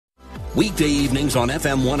Weekday evenings on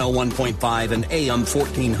FM 101.5 and AM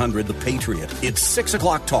 1400 The Patriot. It's 6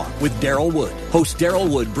 o'clock talk with Daryl Wood. Host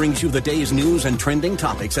Daryl Wood brings you the day's news and trending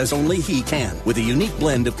topics as only he can, with a unique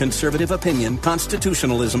blend of conservative opinion,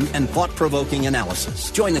 constitutionalism, and thought-provoking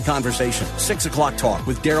analysis. Join the conversation. 6 o'clock talk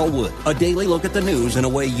with Daryl Wood. A daily look at the news in a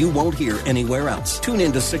way you won't hear anywhere else. Tune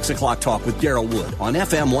in to 6 o'clock talk with Daryl Wood on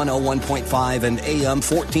FM 101.5 and AM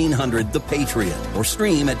 1400 The Patriot, or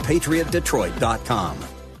stream at patriotdetroit.com.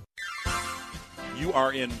 You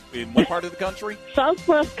are in what part of the country?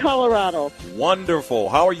 Southwest Colorado. Wonderful.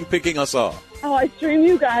 How are you picking us up? Oh, I stream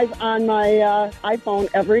you guys on my iPhone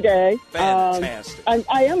every day. Fantastic.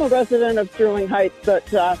 I am a resident of Sterling Heights,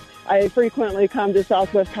 but I frequently come to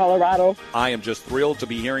Southwest Colorado. I am just thrilled to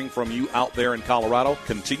be hearing from you out there in Colorado.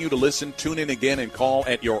 Continue to listen, tune in again, and call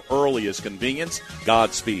at your earliest convenience.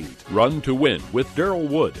 Godspeed. Run to Win with Daryl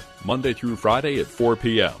Wood, Monday through Friday at 4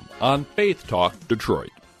 p.m. on Faith Talk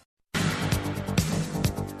Detroit.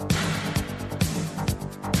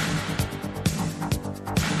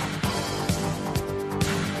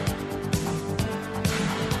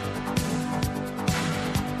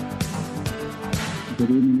 Good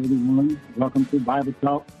evening, everyone. Welcome to Bible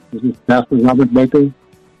Talk. This is Pastor Robert Baker,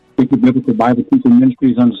 Weekly Biblical Bible Teaching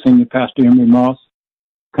Ministries under Senior Pastor Emery Moss,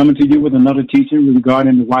 coming to you with another teaching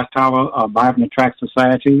regarding the Watchtower Bible and Tract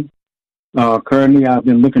Society. Currently, I've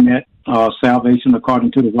been looking at salvation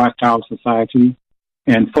according to the Watchtower Society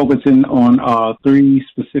and focusing on three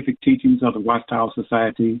specific teachings of the Watchtower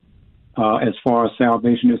Society as far as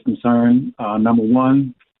salvation is concerned. Number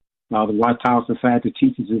one, the Watchtower Society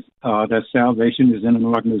teaches us that salvation is in an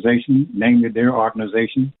organization, namely their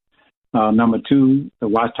organization. Number two, the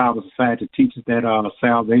Watchtower Society teaches that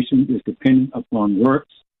salvation is dependent upon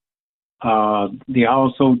works. They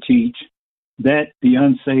also teach that the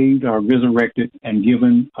unsaved are resurrected and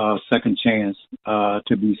given a second chance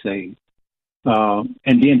to be saved. And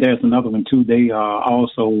then there's another one, too. They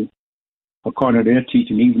also, according to their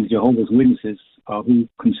teaching, even Jehovah's Witnesses, who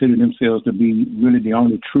consider themselves to be really the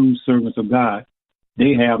only true servants of God,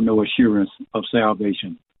 they have no assurance of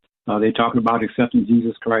salvation. They talk about accepting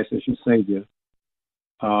Jesus Christ as your Savior,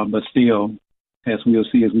 but still, as we'll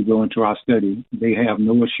see as we go into our study, they have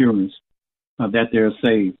no assurance that they're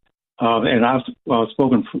saved. And I've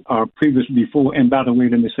spoken previously before, and by the way,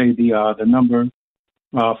 let me say the number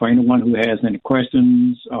for anyone who has any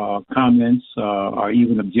questions, comments, or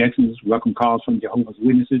even objections, welcome calls from Jehovah's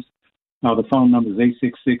Witnesses. The phone number is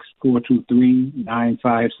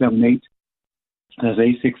 866-423-9578. That's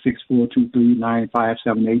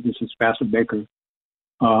 866-423-9578. This is Pastor Baker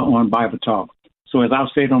on Bible Talk. So as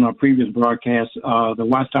I've said on our previous broadcast, the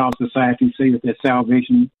Watchtower Society says that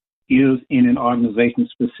salvation is in an organization,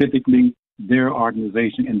 specifically their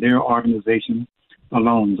organization and their organization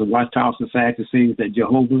alone. The Watchtower Society says that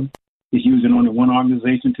Jehovah is using only one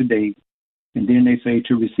organization today. And then they say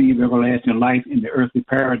to receive everlasting life in the earthly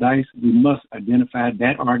paradise, we must identify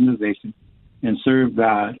that organization and serve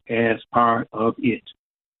God as part of it.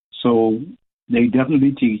 So they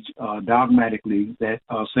definitely teach dogmatically that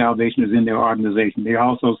salvation is in their organization. They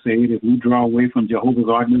also say that if we draw away from Jehovah's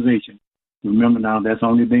organization, remember now that's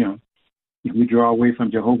only them. If we draw away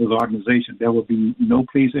from Jehovah's organization, there will be no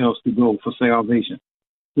place else to go for salvation.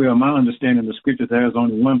 Well, my understanding of the scripture, there is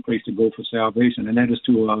only one place to go for salvation, and that is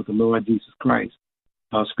to the Lord Jesus Christ.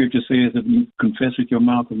 Scripture says that if you confess with your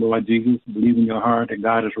mouth the Lord Jesus, believe in your heart that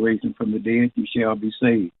God has raised him from the dead, you shall be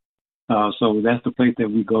saved. So that's the place that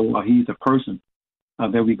we go. He's the person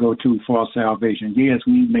that we go to for salvation. Yes,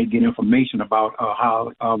 we may get information about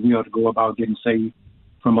how we are to go about getting saved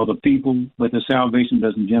from other people, but the salvation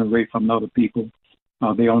doesn't generate from other people.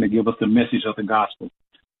 They only give us the message of the gospel.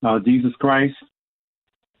 Jesus Christ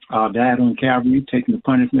died on Calvary, taking the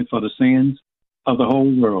punishment for the sins of the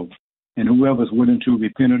whole world. And whoever is willing to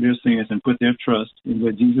repent of their sins and put their trust in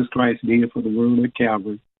what Jesus Christ did for the world at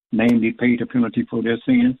Calvary, namely paid the penalty for their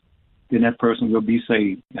sins, then that person will be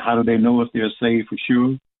saved. How do they know if they're saved for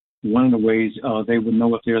sure? One of the ways they would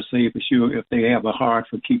know if they're saved for sure if they have a heart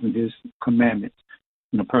for keeping his commandments.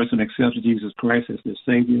 When a person accepts Jesus Christ as their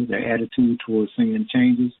Savior, their attitude towards sin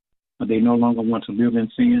changes. They no longer want to live in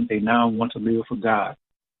sin. They now want to live for God.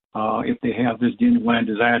 If they have this genuine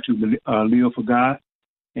desire to live for God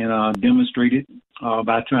and demonstrate it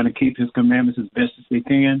by trying to keep his commandments as best as they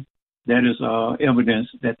can, that is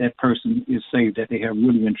evidence that that person is saved, that they have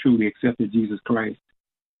really and truly accepted Jesus Christ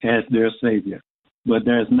as their Savior. But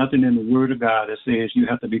there's nothing in the Word of God that says you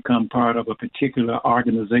have to become part of a particular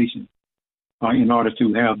organization in order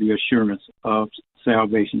to have the assurance of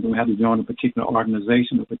salvation. You don't have to join a particular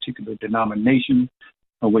organization, a particular denomination.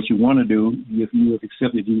 What you want to do, if you have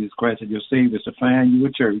accepted Jesus Christ as your Savior, is to find you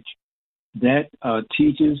a church that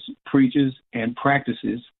teaches, preaches, and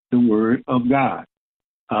practices the Word of God.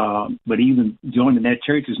 But even joining that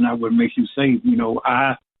church is not what makes you saved. You know,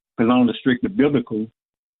 I belong to strictly biblical.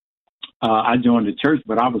 I joined the church,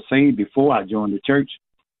 but I was saved before I joined the church.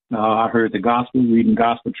 I heard the gospel, reading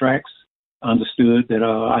gospel tracts, understood that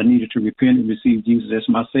I needed to repent and receive Jesus as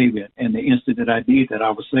my Savior. And the instant that I did that,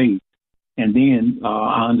 I was saved. And then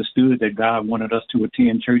I understood that God wanted us to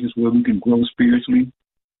attend churches where we can grow spiritually,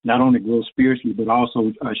 not only grow spiritually, but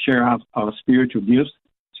also share our spiritual gifts,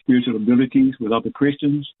 spiritual abilities with other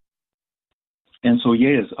Christians. And so,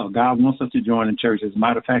 yes, God wants us to join in church. As a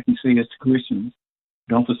matter of fact, he says to Christians,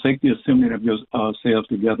 don't forsake the assembling of yourselves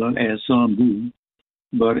together as some do,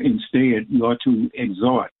 but instead you are to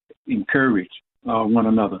exhort, encourage one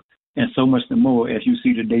another. And so much the more as you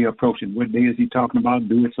see the day approaching. What day is he talking about?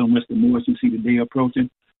 Do it so much the more as you see the day approaching,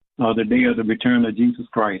 the day of the return of Jesus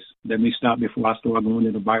Christ. Let me stop before I start going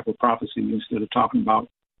into Bible prophecy instead of talking about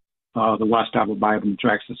the Watchtower Bible and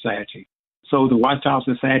Tract Society. So the Watchtower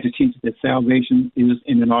Society teaches that salvation is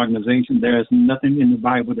in an organization. There is nothing in the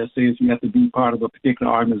Bible that says you have to be part of a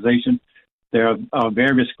particular organization. There are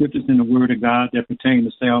various scriptures in the Word of God that pertain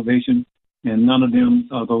to salvation, and none of them,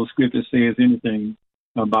 those scriptures, says anything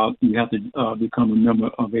about you have to become a member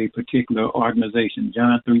of a particular organization.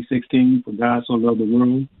 John 3:16, for God so loved the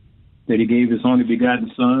world that he gave his only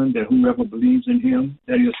begotten Son, that whoever believes in him,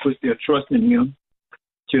 that is, put their trust in him,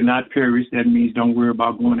 should not perish. That means don't worry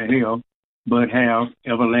about going to hell, but have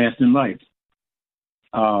everlasting life.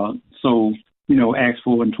 So, you know, Acts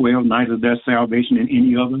 4:12, neither is there salvation in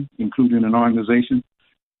any other, including an organization,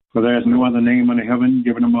 for there is no other name under heaven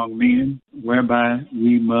given among men whereby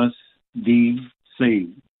we must be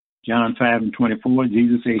saved. John 5:24,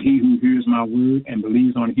 Jesus said, he who hears my word and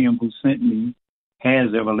believes on him who sent me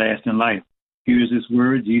has everlasting life. Here's his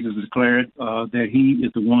word. Jesus declared that he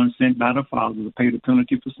is the one sent by the Father to pay the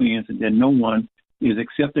penalty for sins, and that no one is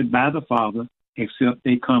accepted by the Father except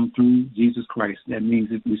they come through Jesus Christ. That means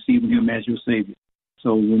it's receiving him as your Savior.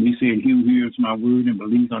 So when he said, he who hears my word and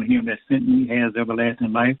believes on him that sent me has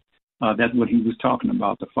everlasting life, that's what he was talking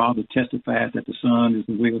about. The Father testifies that the Son is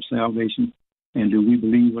the way of salvation. And do we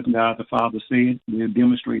believe what God the Father said? We'll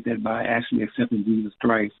demonstrate that by actually accepting Jesus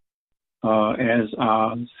Christ as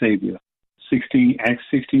our Savior. Acts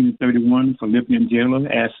 16:31, Philippian jailer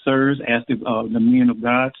asked, sirs, asked the men of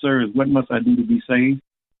God, sirs, what must I do to be saved?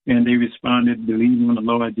 And they responded, believe on the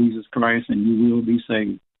Lord Jesus Christ and you will be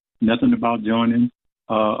saved. Nothing about joining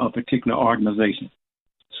a particular organization.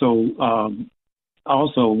 So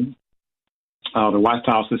also, the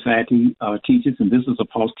Watchtower Society teaches, and this is a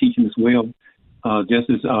false teaching as well, just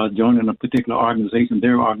as joining a particular organization,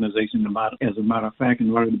 their organization, as a matter of fact,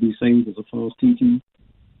 in order to be saved, is a false teaching.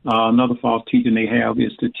 Another false teaching they have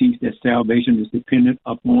is to teach that salvation is dependent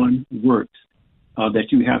upon works, that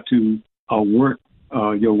you have to work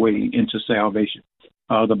your way into salvation.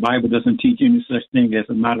 The Bible doesn't teach any such thing. As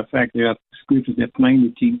a matter of fact, there are scriptures that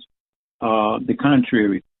plainly teach the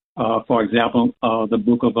contrary. For example, the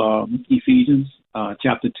book of Ephesians,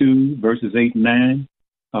 chapter 2, verses 8 and 9,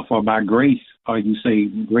 for by grace are you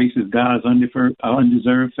saved. Grace is God's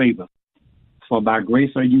undeserved favor. For by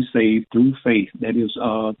grace are you saved through faith, that is,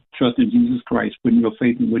 trust in Jesus Christ, putting your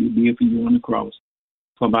faith in what he did for you on the cross.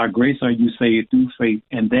 For by grace are you saved through faith,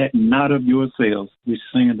 and that not of yourselves, which is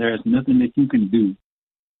saying there is nothing that you can do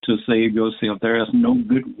to save yourself. There is no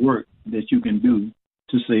good work that you can do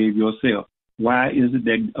to save yourself. Why is it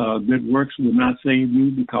that good works will not save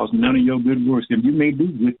you? Because none of your good works, and you may do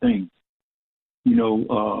good things, you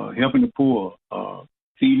know, helping the poor,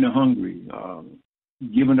 feeding the hungry,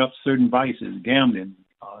 giving up certain vices, gambling,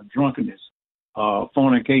 drunkenness,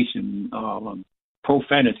 fornication,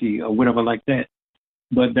 profanity, or whatever like that.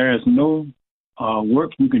 But there is no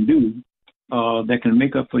work you can do that can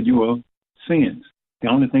make up for your sins. The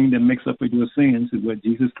only thing that makes up for your sins is what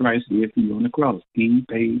Jesus Christ did for you on the cross. He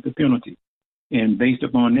paid the penalty. And based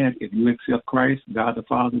upon that, if you accept Christ, God the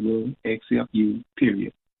Father will accept you,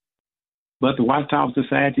 period. But the Watchtower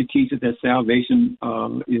Society teaches that salvation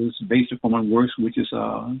is based upon works, which is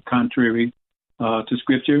contrary to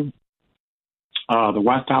Scripture. The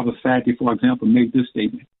Watchtower Society, for example, made this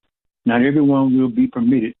statement: not everyone will be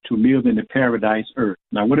permitted to live in the paradise earth.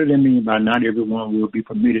 Now, what does that mean by not everyone will be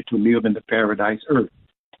permitted to live in the paradise earth?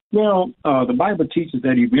 Well, the Bible teaches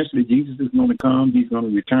that eventually Jesus is going to come. He's going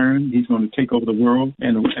to return. He's going to take over the world,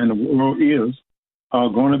 and the world is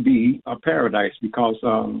going to be a paradise because,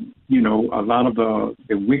 you know, a lot of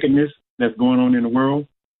the wickedness that's going on in the world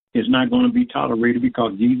is not going to be tolerated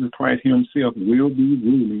because Jesus Christ himself will be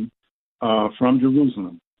ruling from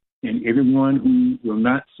Jerusalem. And everyone who will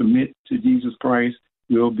not submit to Jesus Christ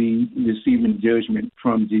will be receiving judgment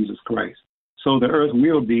from Jesus Christ. So the earth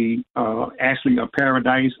will be actually a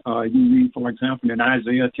paradise. You read, for example, in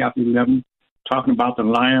Isaiah chapter 11, talking about the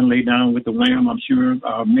lion lay down with the lamb. I'm sure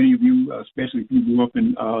many of you, especially if you grew up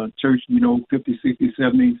in church, 50s, 60s,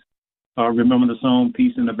 70s, remember the song,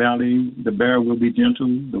 Peace in the Valley. The bear will be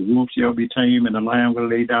gentle, the wolf shall be tame, and the lion will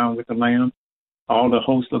lay down with the lamb. All the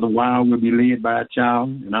host of the wild will be led by a child,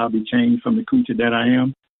 and I'll be changed from the creature that I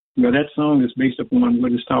am. Well, that song is based upon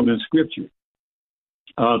what is taught in Scripture.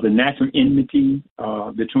 The natural enmity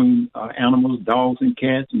between animals, dogs and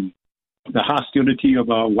cats, and the hostility of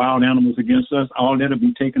wild animals against us, all that will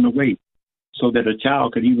be taken away so that a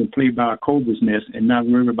child could even play by a cobra's nest and not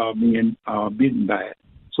worry about being bitten by it.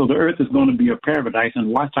 So the earth is going to be a paradise, and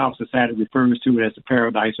Watchtower Society refers to it as the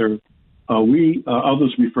paradise earth.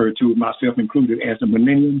 Others refer to it, myself included, as the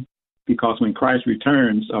millennium, because when Christ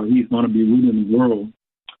returns, he's going to be ruling the world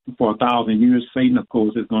for 1,000 years. Satan, of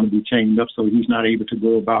course, is going to be chained up, so he's not able to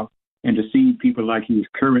go about and deceive people like he is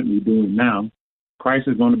currently doing now. Christ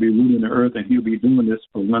is going to be ruling the earth, and he'll be doing this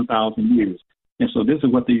for 1,000 years. And so this is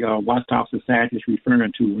what the Watchtower Society is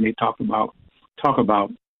referring to when they talk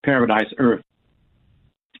about paradise earth.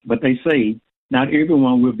 But they say not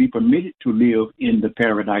everyone will be permitted to live in the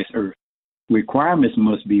paradise earth. Requirements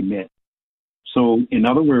must be met. So, in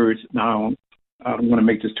other words, now, I don't want to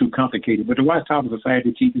make this too complicated, but the Watchtower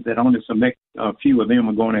Society teaches that only select a few of them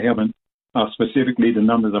are going to heaven, specifically the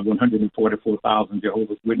numbers of 144,000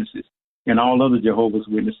 Jehovah's Witnesses. And all other Jehovah's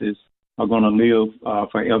Witnesses are going to live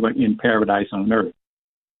forever in paradise on earth.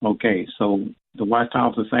 Okay, so the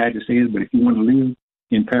Watchtower Society says, but if you want to live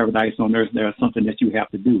in paradise on earth, there's something that you have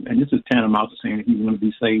to do. And this is tantamount to saying if you want to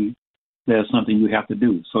be saved, there's something you have to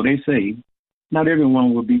do. So they say not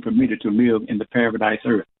everyone will be permitted to live in the paradise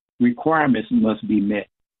earth. Requirements must be met.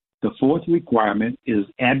 The fourth requirement is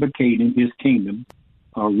advocating his kingdom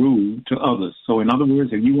rule to others. So in other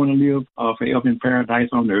words, if you want to live forever in paradise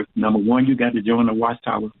on earth, number one, you got to join the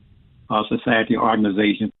Watchtower Society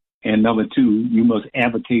organization. And number two, you must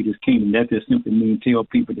advocate his kingdom. That just simply means tell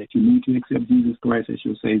people that you need to accept Jesus Christ as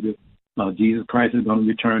your Savior. Jesus Christ is going to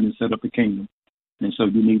return and set up a kingdom. And so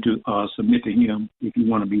you need to submit to him if you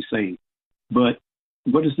want to be saved. But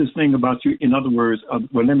what is this thing about you? In other words,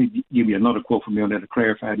 well, let me give you another quote from him that'll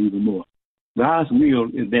clarify it even more. God's will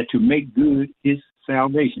is that to make good his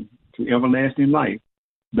salvation to everlasting life,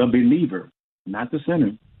 the believer, not the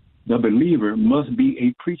sinner, the believer must be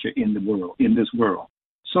a preacher in this world.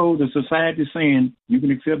 So the society is saying you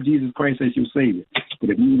can accept Jesus Christ as your Savior, but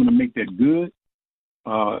if you want to make that good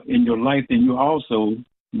in your life, then you also,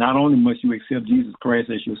 not only must you accept Jesus Christ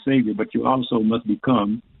as your Savior, but you also must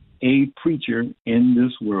become a preacher in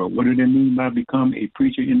this world. What do they mean by become a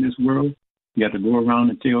preacher in this world? You have to go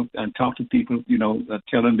around and talk to people,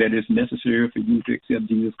 tell them that it's necessary for you to accept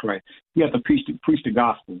Jesus Christ. You have to preach the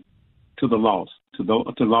gospel to the lost, to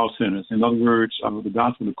lost sinners. In other words, the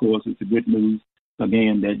gospel, of course, is the good news,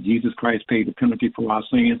 again, that Jesus Christ paid the penalty for our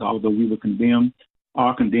sins. Although we were condemned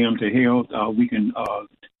to hell, we can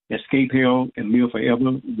escape hell and live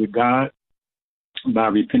forever with God by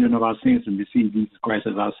repenting of our sins and receive Jesus Christ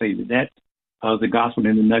as our Savior. That is the gospel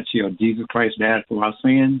in a nutshell. Jesus Christ died for our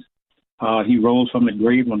sins. He rose from the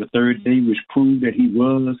grave on the third day, which proved that he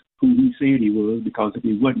was who he said he was, because if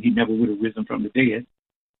he wasn't, he never would have risen from the dead.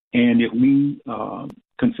 And if we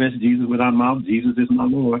confess Jesus with our mouth, Jesus is my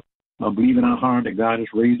Lord, believe in our heart that God has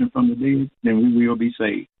raised him from the dead, then we will be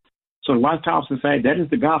saved. So the Watchtower Society, that is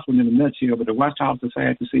the gospel in a nutshell, but the Watchtower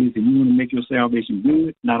Society says if you want to make your salvation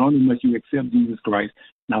good, not only must you accept Jesus Christ,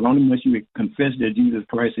 not only must you confess that Jesus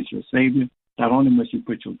Christ is your Savior, not only must you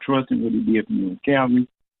put your trust in what he did for you on Calvary,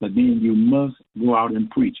 but then you must go out and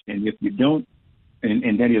preach. And if you don't,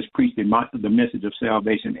 and that is preach the message of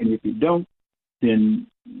salvation, and if you don't, then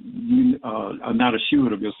you are not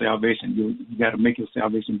assured of your salvation. You got to make your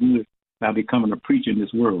salvation good by becoming a preacher in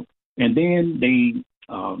this world. And then they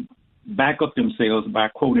back up themselves by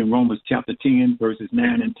quoting Romans chapter 10, verses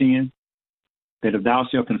 9 and 10, that if thou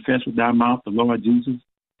shalt confess with thy mouth the Lord Jesus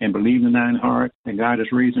and believe in thine heart that God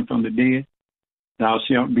has raised him from the dead, thou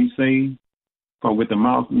shalt be saved. For with the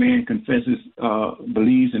mouth man confesses,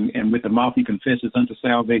 believes, and with the mouth he confesses unto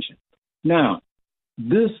salvation. Now,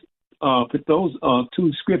 those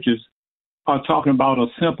two scriptures are talking about a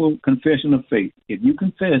simple confession of faith. If you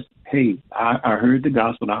confess, hey, I heard the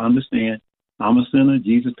gospel, I understand, I'm a sinner,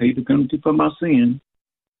 Jesus paid the penalty for my sin,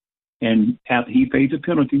 and after he paid the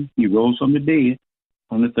penalty, he rose from the dead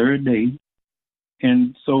on the third day,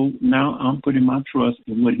 and so now I'm putting my trust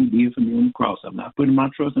in what he did for me on the cross. I'm not putting my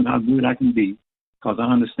trust in how good I can be, because I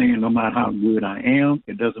understand no matter how good I am,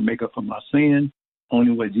 it doesn't make up for my sin.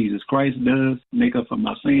 Only what Jesus Christ does make up for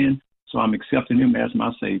my sin. So I'm accepting him as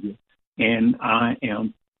my Savior, and I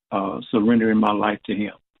am surrendering my life to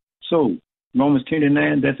him. So Romans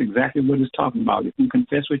 10:9, that's exactly what it's talking about. If you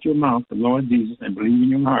confess with your mouth the Lord Jesus and believe in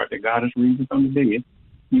your heart that God is risen from the dead,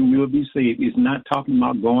 you will be saved. It's not talking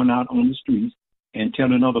about going out on the streets and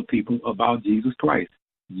telling other people about Jesus Christ.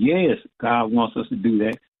 Yes, God wants us to do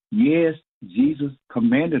that. Yes, Jesus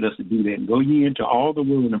commanded us to do that. Go ye into all the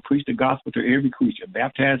world and preach the gospel to every creature,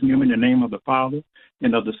 baptizing them in the name of the Father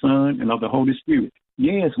and of the Son and of the Holy Spirit.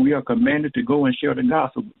 Yes, we are commanded to go and share the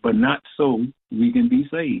gospel, but not so we can be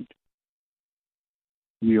saved.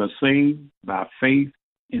 We are saved by faith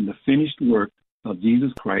in the finished work of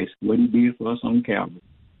Jesus Christ, what he did for us on Calvary.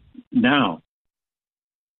 Now,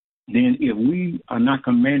 then if we are not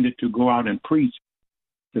commanded to go out and preach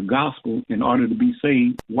the gospel in order to be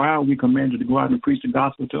saved, why are we commanded to go out and preach the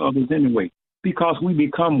gospel to others anyway? Because we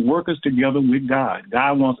become workers together with God.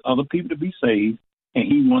 God wants other people to be saved, and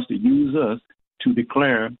he wants to use us to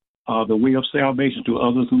declare the way of salvation to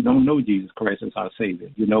others who don't know Jesus Christ as our Savior.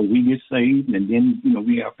 You know, we get saved, and then, you know,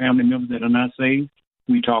 we have family members that are not saved.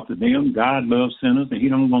 We talk to them. God loves sinners, and he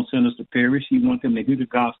don't want sinners to perish. He wants them to hear the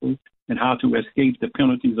gospel and how to escape the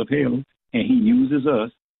penalties of hell, and he uses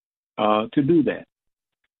us to do that.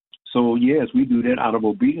 So, yes, we do that out of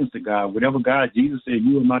obedience to God. Whatever God, Jesus said,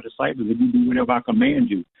 you are my disciples if you do whatever I command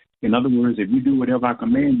you. In other words, if you do whatever I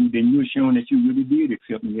command you, then you're showing that you really did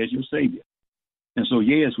accept me as your Savior. And so,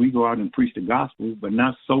 yes, we go out and preach the gospel, but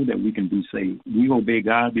not so that we can be saved. We obey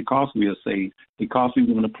God because we are saved, because we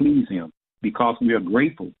want to please him, because we are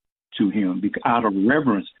grateful to him, out of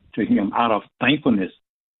reverence to him, out of thankfulness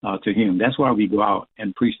to him. That's why we go out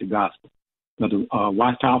and preach the gospel. But the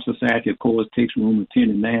Watchtower Society, of course, takes Romans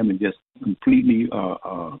 10:9 and just completely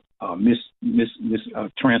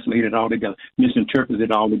translate it all together, misinterpret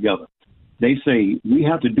it all together. They say we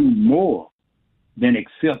have to do more than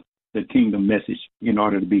accept the kingdom message in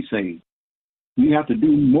order to be saved. We have to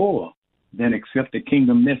do more than accept the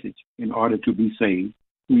kingdom message in order to be saved.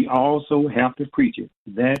 We also have to preach it.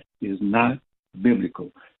 That is not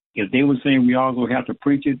biblical. If they were saying we also have to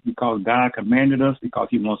preach it because God commanded us, because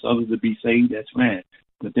he wants others to be saved, that's fine.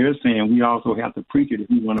 But they're saying we also have to preach it if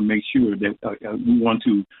we want to make sure that we want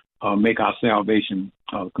to make our salvation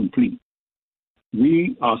complete.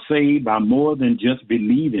 We are saved by more than just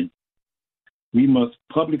believing. We must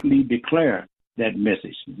publicly declare that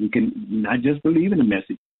message. We can not just believe in the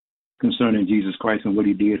message concerning Jesus Christ and what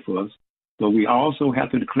he did for us, but we also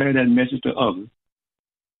have to declare that message to others,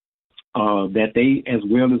 that they, as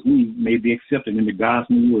well as we, may be accepted in the God's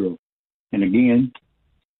new world. And again,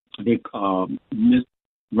 they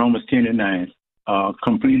Romans 10:9,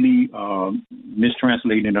 completely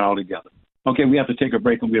mistranslating it all together. Okay, we have to take a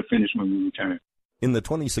break, and we'll finish when we return. In the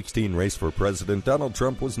 2016 race for president, Donald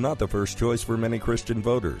Trump was not the first choice for many Christian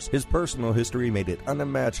voters. His personal history made it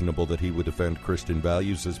unimaginable that he would defend Christian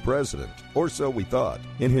values as president, or so we thought.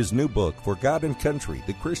 In his new book, For God and Country,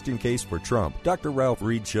 The Christian Case for Trump, Dr. Ralph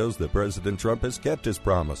Reed shows that President Trump has kept his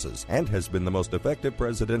promises and has been the most effective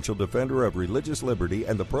presidential defender of religious liberty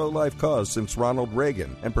and the pro-life cause since Ronald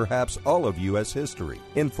Reagan, and perhaps all of U.S. history.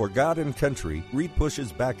 In For God and Country, Reed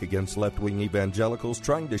pushes back against left-wing evangelicals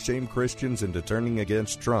trying to shame Christians into turning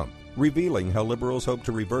against Trump, revealing how liberals hope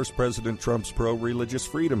to reverse President Trump's pro-religious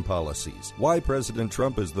freedom policies, why President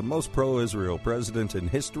Trump is the most pro-Israel president in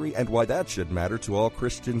history, and why that should matter to all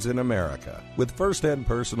Christians in America. With first-hand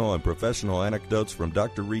personal and professional anecdotes from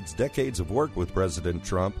Dr. Reed's decades of work with President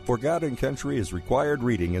Trump, For God and Country is required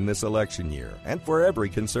reading in this election year, and for every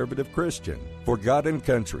conservative Christian. For God and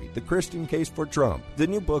Country, The Christian Case for Trump, the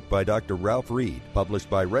new book by Dr. Ralph Reed, published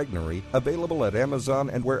by Regnery, available at Amazon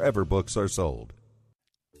and wherever books are sold.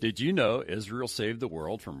 Did you know Israel saved the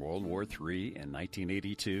world from World War III in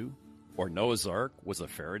 1982? Or Noah's Ark was a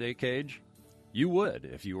Faraday cage? You would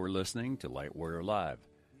if you were listening to Light Warrior Live.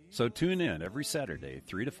 So tune in every Saturday,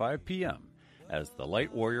 3 to 5 p.m., as the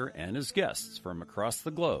Light Warrior and his guests from across the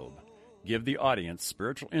globe give the audience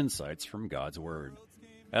spiritual insights from God's Word.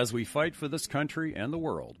 As we fight for this country and the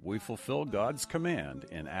world, we fulfill God's command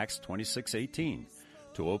in Acts 26:18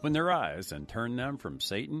 to open their eyes and turn them from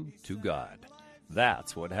Satan to God.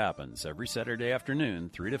 That's what happens every Saturday afternoon,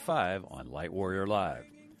 3 to 5 on Light Warrior Live.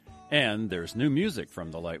 And there's new music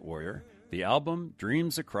from the Light Warrior, the album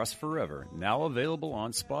Dreams Across Forever, now available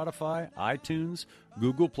on Spotify, iTunes,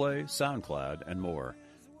 Google Play, SoundCloud, and more.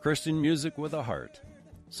 Christian music with a heart.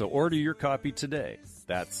 So order your copy today.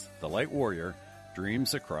 That's the Light Warrior,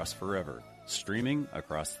 Dreams Across Forever, streaming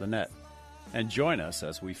across the net. And join us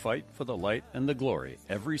as we fight for the light and the glory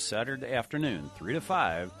every Saturday afternoon, 3 to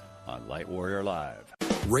 5, on Light Warrior Live.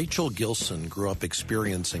 Rachel Gilson grew up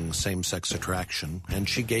experiencing same-sex attraction, and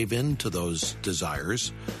she gave in to those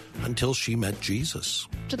desires until she met Jesus.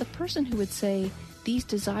 To the person who would say, these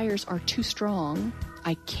desires are too strong,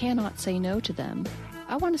 I cannot say no to them,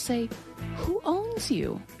 I want to say, who owns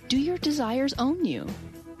you? Do your desires own you?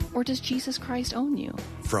 Or does Jesus Christ own you?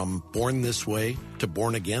 From born this way to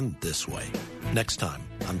born again this way. Next time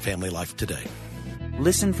on Family Life Today.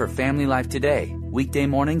 Listen for Family Life Today, weekday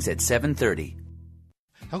mornings at 7:30.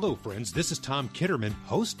 Hello, friends. This is Tom Kitterman,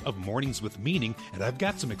 host of Mornings with Meaning, and I've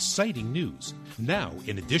got some exciting news. Now,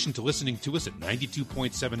 in addition to listening to us at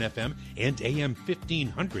 92.7 FM and AM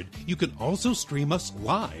 1500, you can also stream us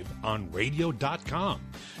live on radio.com.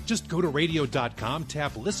 Just go to radio.com,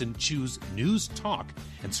 tap Listen, choose News Talk,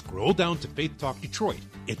 and scroll down to Faith Talk Detroit.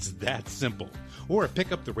 It's that simple. Or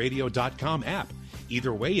pick up the radio.com app.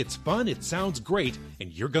 Either way, it's fun, it sounds great,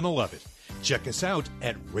 and you're going to love it. Check us out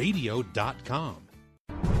at radio.com.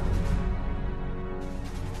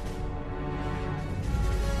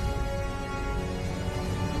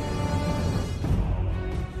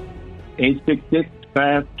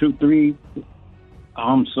 866-523.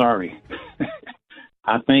 I'm sorry.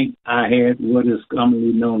 I think I had what is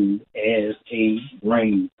commonly known as a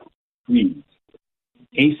brain freeze.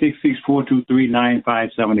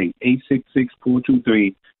 866-423-9578.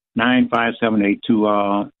 866-423-9578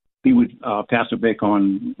 to be with Pastor Beck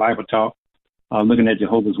on Bible Talk, looking at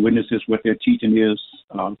Jehovah's Witnesses, what their teaching is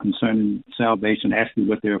concerning salvation, actually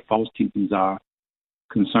what their false teachings are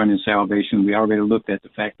concerning salvation. We already looked at the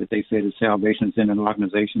fact that they say that salvation is in an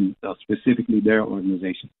organization, specifically their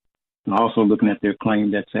organization. And also looking at their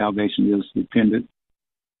claim that salvation is dependent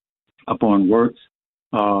upon works.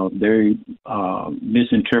 They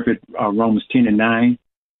misinterpret Romans 10:9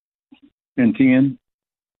 and 10,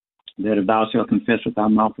 that if thou shalt confess with thy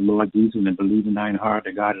mouth the Lord Jesus and believe in thine heart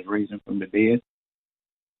that God has raised him from the dead,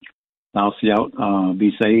 thou shalt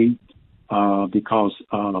be saved. Because,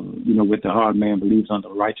 with the heart man believes unto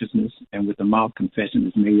righteousness, and with the mouth confession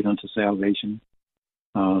is made unto salvation.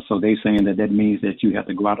 So they saying that means that you have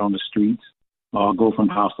to go out on the streets or go from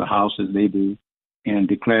house to house as they do and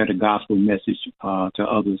declare the gospel message to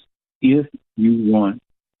others if you want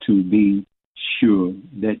to be sure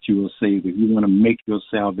that you are saved. If you want to make your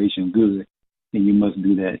salvation good, then you must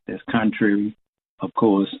do that. That's contrary, of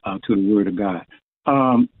course, to the word of God.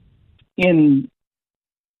 In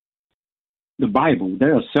the Bible,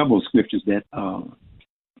 there are several scriptures that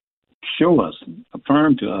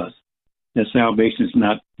affirm to us that salvation is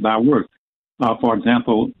not by works. For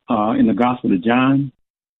example, in the Gospel of John,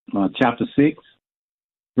 chapter 6,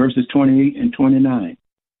 verses 28 and 29,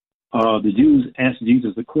 the Jews asked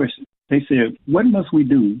Jesus a question. They said, what must we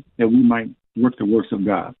do that we might work the works of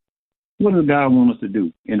God? What does God want us to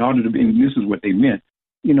do in order to be, and this is what they meant,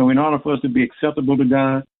 in order for us to be acceptable to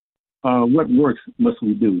God, what works must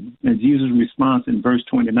we do? And Jesus' response in verse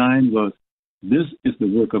 29 was, this is the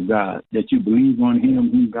work of God, that you believe on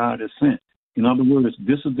him whom God has sent. In other words,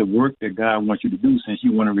 this is the work that God wants you to do, since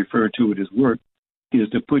you want to refer to it as work, is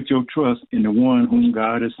to put your trust in the one whom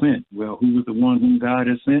God has sent. Well, who is the one whom God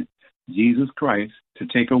has sent? Jesus Christ, to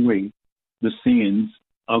take away the sins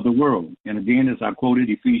of the world. And again, as I quoted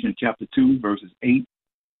Ephesians chapter 2, verses 8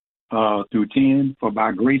 through 10, for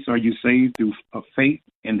by grace are you saved through faith,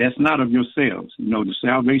 and that's not of yourselves. The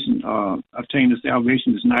salvation, obtaining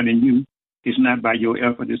salvation is not in you. It's not by your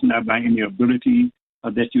effort. It's not by any ability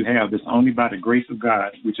that you have. It's only by the grace of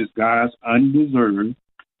God, which is God's undeserved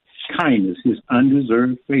kindness, his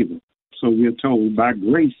undeserved favor. So we're told, by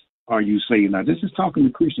grace are you saved. Now, this is talking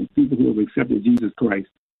to Christians, people who have accepted Jesus Christ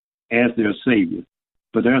as their Savior.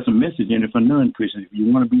 But there's a message in it for non-Christians. If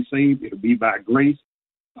you want to be saved, it'll be by grace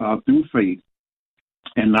through faith,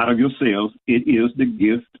 and not of yourselves. It is the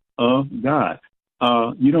gift of God.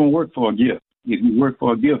 You don't work for a gift. If you work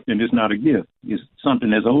for a gift, then it's not a gift. It's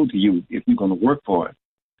something that's owed to you if you're going to work for it.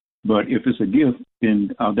 But if it's a gift,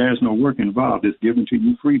 then there's no work involved. It's given to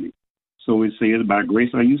you freely. So it says, by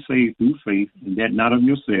grace are you saved through faith, and that not of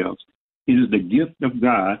yourselves. It is the gift of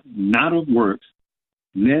God, not of works,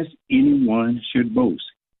 lest anyone should boast.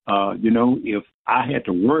 If I had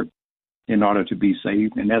to work in order to be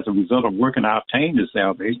saved, and as a result of working, I obtained the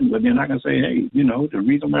salvation, but then I can say, hey, the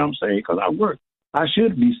reason why I'm saved, because I worked. I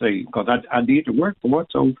should be saved because I did the work for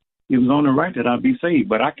it, so it was only right that I be saved.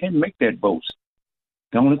 But I can't make that boast.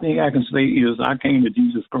 The only thing I can say is I came to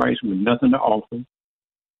Jesus Christ with nothing to offer.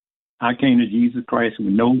 I came to Jesus Christ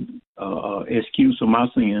with no excuse for my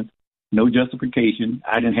sins, no justification.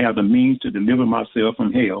 I didn't have the means to deliver myself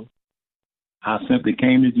from hell. I simply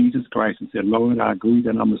came to Jesus Christ and said, Lord, I agree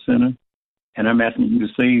that I'm a sinner, and I'm asking you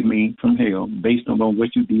to save me from hell based on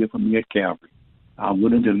what you did for me at Calvary. I'm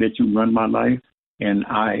willing to let you run my life, and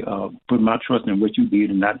I put my trust in what you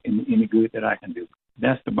did and not in any good that I can do.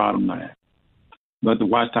 That's the bottom line. But the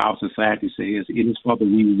Watchtower Society says it is for the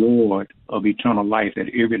reward of eternal life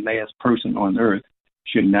that every last person on earth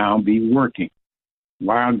should now be working.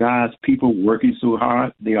 Why are God's people working so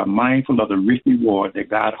hard? They are mindful of the rich reward that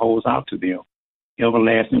God holds out to them,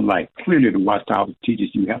 everlasting life. Clearly, the Watchtower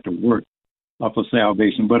teaches you have to work for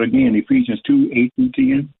salvation. But again, Ephesians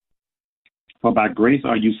 2:8-10, for by grace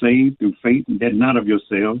are you saved through faith, and that not of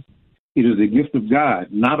yourselves. It is a gift of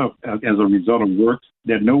God, not as a result of works,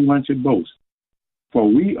 that no one should boast. For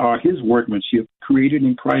we are his workmanship, created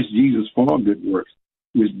in Christ Jesus for good works,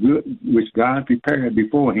 which God prepared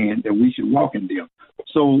beforehand that we should walk in them.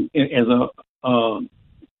 So as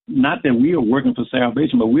not that we are working for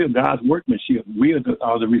salvation, but we are God's workmanship. We are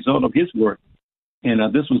the result of his work. And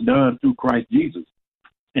this was done through Christ Jesus.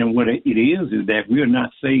 And what it is that we are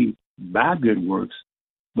not saved by good works,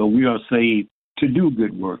 but we are saved to do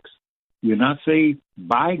good works. We're not saved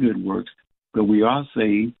by good works, but we are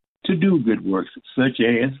saved to do good works, such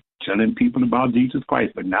as telling people about Jesus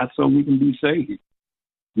Christ, but not so we can be saved.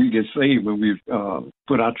 We get saved when we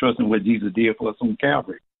put our trust in what Jesus did for us on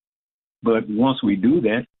Calvary. But once we do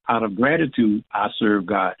that, out of gratitude, I serve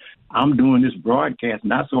God. I'm doing this broadcast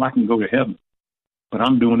not so I can go to heaven, but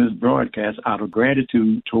I'm doing this broadcast out of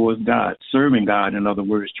gratitude towards God, serving God, in other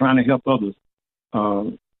words, trying to help others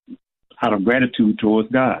out of gratitude towards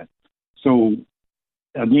God. So,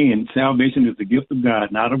 again, salvation is the gift of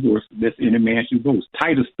God, not of works, lest any man should boast.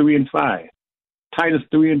 Titus 3:5. Titus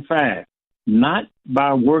 3:5. Not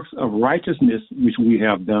by works of righteousness which we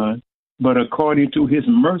have done, but according to his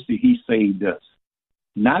mercy he saved us.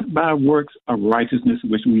 Not by works of righteousness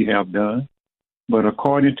which we have done, but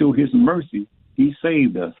according to his mercy he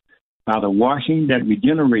saved us, by the washing that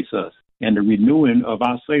regenerates us and the renewing of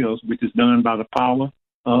ourselves, which is done by the power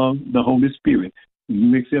of the Holy Spirit.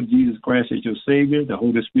 When you accept Jesus Christ as your Savior, the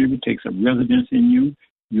Holy Spirit takes a residence in you.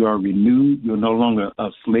 You are renewed. You're no longer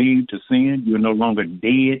a slave to sin. You're no longer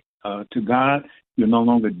dead to God. You're no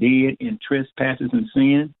longer dead in trespasses and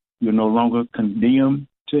sin. You're no longer condemned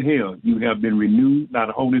to hell. You have been renewed by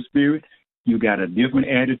the Holy Spirit. You got a different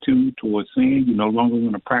attitude towards sin. You no longer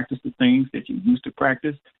want to practice the things that you used to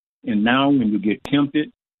practice. And now when you get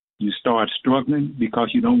tempted, you start struggling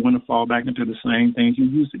because you don't want to fall back into the same things you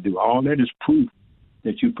used to do. All that is proof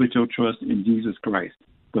that you put your trust in Jesus Christ.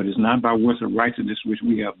 But it's not by works of righteousness which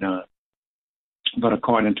we have done, but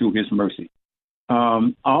according to his mercy.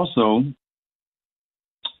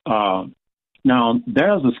 Now,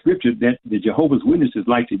 there's a scripture that the Jehovah's Witnesses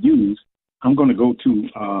like to use. I'm going to go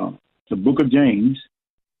to the book of James,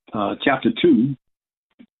 chapter 2,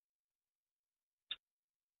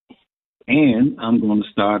 and I'm going to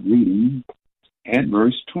start reading at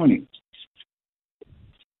verse 20.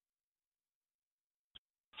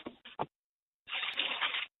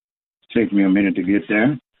 Take me a minute to get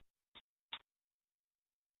there.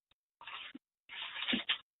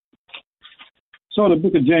 So the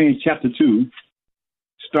book of James, chapter 2,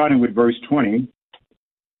 starting with verse 20,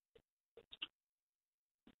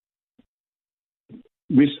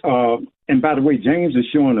 which, and by the way, James is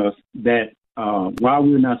showing us that while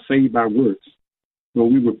we're not saved by works, but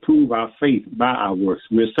we will prove our faith by our works.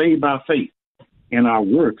 We're saved by faith, and our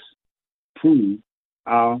works prove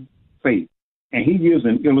our faith. And he gives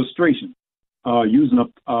an illustration using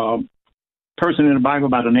a person in the Bible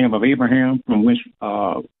by the name of Abraham, from which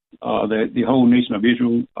the whole nation of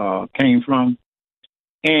Israel came from.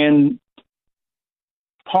 And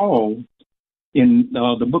Paul, in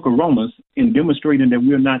the book of Romans, in demonstrating that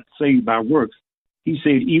we're not saved by works, he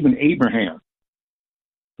said even Abraham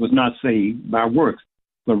was not saved by works.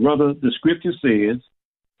 But rather, the scripture says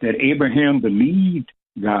that Abraham believed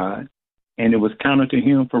God, and it was counted to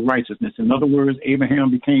him for righteousness. In other words, Abraham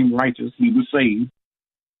became righteous. He was saved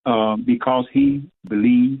because he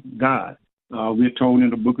believed God. We're told in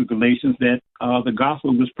the book of Galatians that the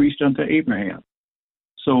gospel was preached unto Abraham.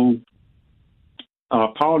 So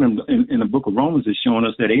Paul in the book of Romans is showing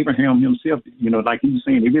us that Abraham himself, like he was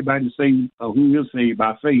saying, everybody's saved who is saved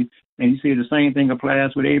by faith. And he said the same thing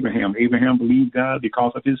applies with Abraham. Abraham believed God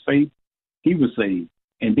because of his faith. He was saved.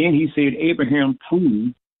 And then he said Abraham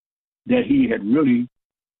proved that he had really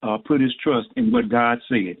put his trust in what God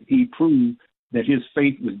said. He proved that his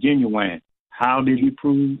faith was genuine. How did he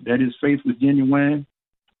prove that his faith was genuine?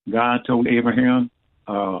 God told Abraham,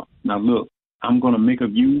 now look, I'm going to make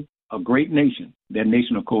of you a great nation. That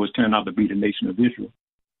nation, of course, turned out to be the nation of Israel.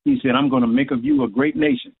 He said, I'm going to make of you a great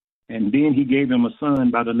nation. And then he gave him a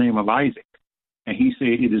son by the name of Isaac. And he said,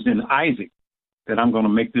 it is in Isaac that I'm going to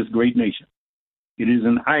make this great nation. It is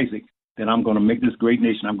in Isaac that I'm going to make this great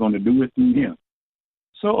nation. I'm going to do it through him.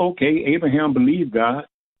 So, okay, Abraham believed God.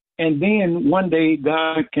 And then one day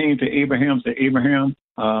God came to Abraham and said, Abraham,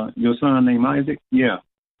 your son named Isaac, yeah,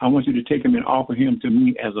 I want you to take him and offer him to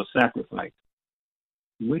me as a sacrifice.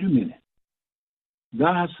 Wait a minute.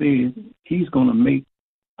 God said he's going to make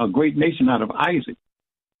a great nation out of Isaac.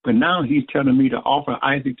 But now he's telling me to offer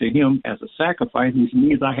Isaac to him as a sacrifice, which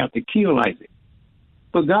means I have to kill Isaac.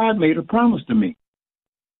 But God made a promise to me.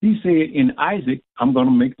 He said, in Isaac, I'm going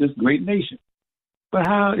to make this great nation. But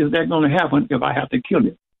how is that going to happen if I have to kill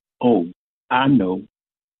him? Oh, I know.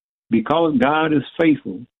 Because God is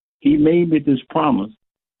faithful, he made me this promise,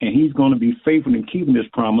 and he's going to be faithful in keeping this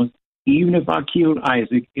promise. Even if I killed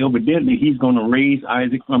Isaac, evidently he's going to raise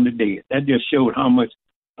Isaac from the dead. That just showed how much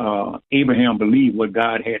Abraham believed what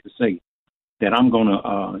God had to say, that I'm going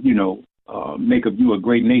to, make of you a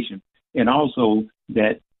great nation. And also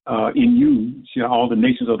that in you shall all the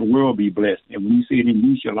nations of the world be blessed. And when you say in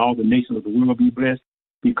you shall all the nations of the world be blessed,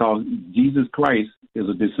 because Jesus Christ is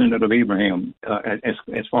a descendant of Abraham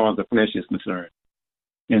as far as the flesh is concerned.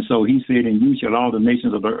 And so he said, in you shall all the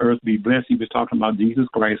nations of the earth be blessed. He was talking about Jesus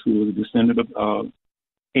Christ, who was a descendant of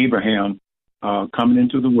Abraham, coming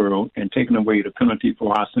into the world and taking away the penalty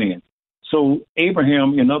for our sins. So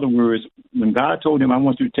Abraham, in other words, when God told him, I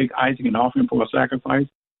want you to take Isaac and offer him for a sacrifice,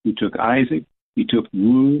 he took Isaac, he took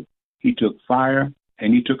wood, he took fire,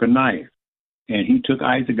 and he took a knife. And he took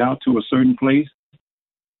Isaac out to a certain place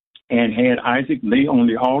and had Isaac lay on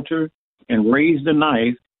the altar and raised the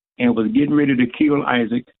knife and was getting ready to kill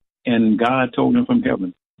Isaac. And God told him from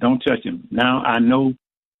heaven, don't touch him. Now I know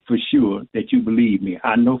for sure that you believe me.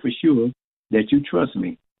 I know for sure that you trust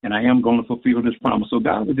me, and I am going to fulfill this promise. So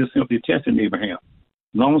God was just simply testing Abraham.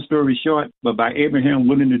 Long story short, but by Abraham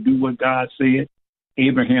willing to do what God said,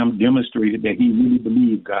 Abraham demonstrated that he really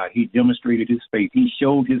believed God. He demonstrated his faith. He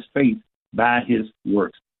showed his faith by his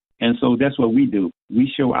works. And so that's what we do.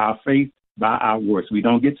 We show our faith by our works. We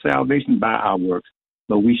don't get salvation by our works,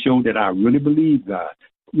 but we show that I really believe God.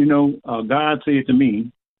 You know, God said to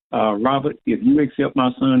me, Robert, if you accept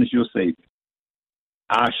my son as your Savior,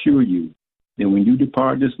 I assure you that when you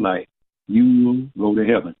depart this life, you will go to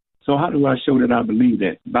heaven. So how do I show that I believe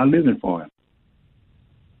that? By living for him.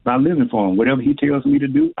 By living for him. Whatever he tells me to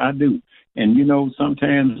do, I do. And, you know,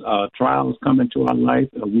 sometimes trials come into our life.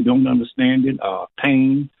 We don't understand it.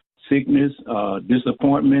 Pain, sickness,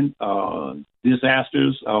 disappointment,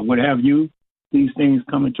 disasters, what have you. These things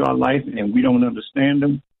come into our life and we don't understand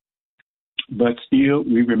them. But still,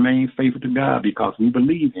 we remain faithful to God because we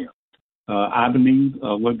believe him. I believe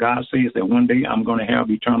what God says, that one day I'm going to have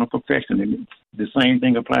eternal perfection. And the same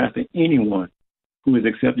thing applies to anyone who has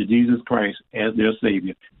accepted Jesus Christ as their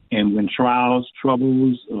Savior. And when trials,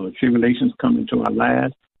 troubles, tribulations come into our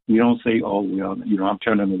lives, we don't say, oh, well, you know, I'm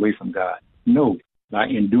turning away from God. No, by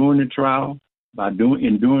enduring the trial, by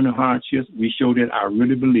enduring the hardships, we show that I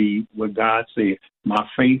really believe what God said. My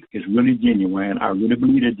faith is really genuine. I really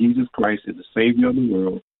believe that Jesus Christ is the Savior of the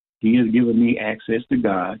world. He has given me access to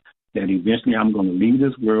God, that eventually I'm going to leave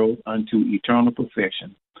this world unto eternal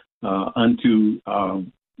perfection, unto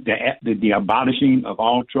the abolishing of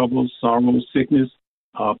all troubles, sorrows, sickness,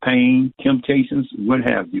 pain, temptations, what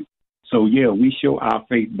have you. So, yeah, we show our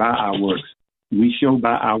faith by our works. We show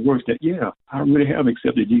by our works that, yeah, I really have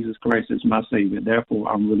accepted Jesus Christ as my Savior. Therefore,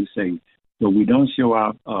 I'm really saved. But we don't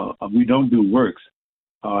show we don't do works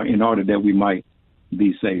in order that we might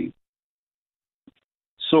be saved.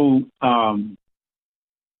 So,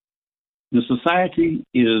 the society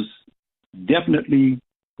is definitely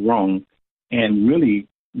wrong, and really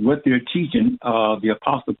what they're teaching, the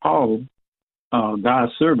Apostle Paul,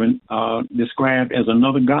 God's servant, described as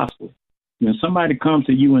another gospel. When somebody comes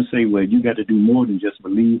to you and say, well, you got to do more than just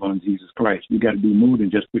believe on Jesus Christ. You got to do more than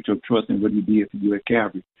just put your trust in what he did for you at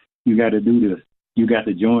Calvary. You got to do this. You got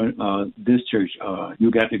to join this church. You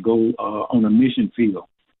got to go on a mission field.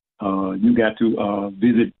 You got to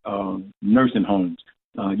visit nursing homes.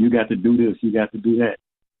 You got to do this. You got to do that.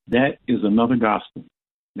 That is another gospel.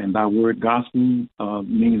 And by word gospel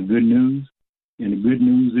means good news. And the good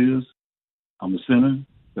news is I'm a sinner,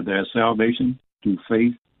 but there's salvation through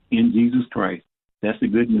faith in Jesus Christ. That's the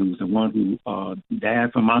good news. The one who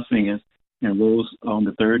died for my sins and rose on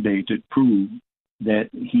the third day to prove that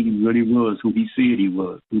he really was who he said he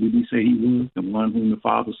was. Who did he say he was? The one whom the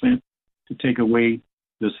Father sent to take away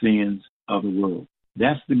the sins of the world.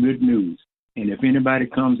 That's the good news. And if anybody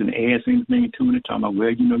comes and adds anything to it, talking about,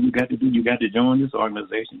 well, you know, you got to join this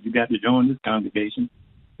organization. You got to join this congregation.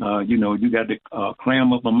 You know, you got to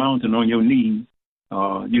climb up a mountain on your knees.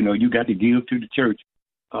 You know, you got to give to the church.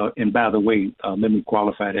 And by the way, let me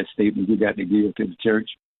qualify that statement. You got to give to the church.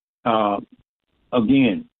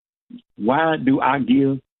 Again, why do I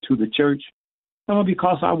give to the church?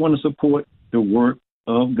 Because I want to support the work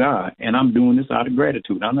of God, and I'm doing this out of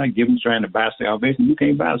gratitude. I'm not giving trying to buy salvation. You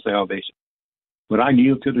can't buy salvation. But I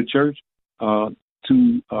give to the church to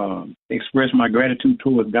express my gratitude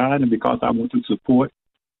towards God, and because I want to support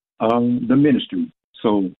the ministry.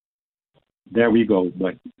 So there we go.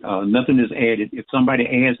 But nothing is added. If somebody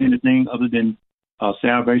adds anything other than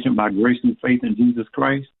salvation by grace through faith in Jesus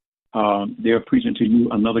Christ, they're preaching to you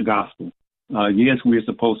another gospel. Yes, we're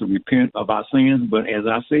supposed to repent of our sins, but as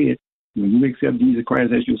I said, when you accept Jesus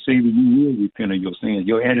Christ as your Savior, you will repent of your sins.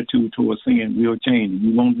 Your attitude towards sin will change.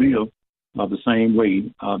 You won't live the same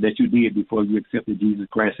way that you did before you accepted Jesus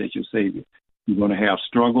Christ as your Savior. You're going to have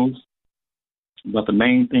struggles, but the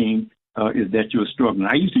main thing is that you're struggling.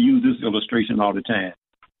 I used to use this illustration all the time.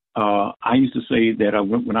 I used to say that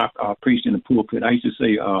when I preached in the pulpit, I used to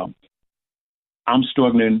say, I'm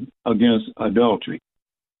struggling against adultery.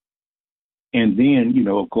 And then,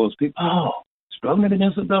 of course, people, struggling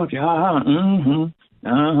against adultery.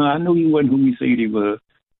 I knew he wasn't who he said he was.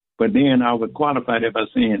 But then I would qualify that by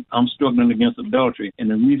saying, I'm struggling against adultery.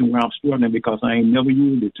 And the reason why I'm struggling because I ain't never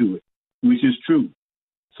yielded to it, which is true.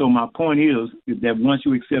 So my point is that once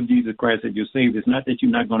you accept Jesus Christ as your Savior, it's not that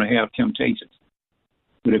you're not going to have temptations.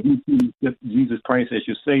 But if you accept Jesus Christ as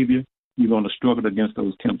your Savior, you're going to struggle against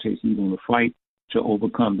those temptations. You're going to fight to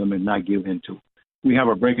overcome them and not give in to. We have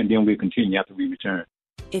a break, and then we'll continue after we return.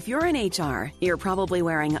 If you're in HR, you're probably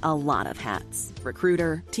wearing a lot of hats.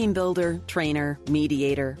 Recruiter, team builder, trainer,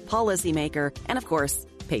 mediator, policymaker, and of course,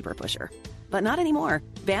 paper pusher. But not anymore.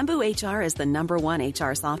 Bamboo HR is the #1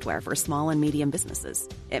 HR software for small and medium businesses.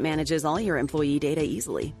 It manages all your employee data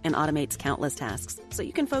easily and automates countless tasks, so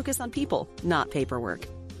you can focus on people, not paperwork.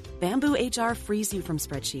 Bamboo HR frees you from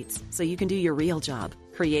spreadsheets, so you can do your real job,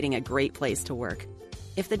 creating a great place to work.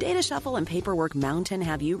 If the data shuffle and paperwork mountain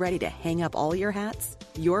have you ready to hang up all your hats,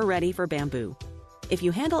 you're ready for Bamboo. If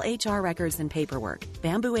you handle HR records and paperwork,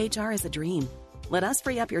 Bamboo HR is a dream. Let us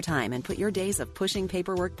free up your time and put your days of pushing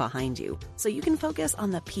paperwork behind you so you can focus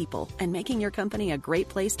on the people and making your company a great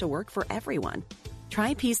place to work for everyone.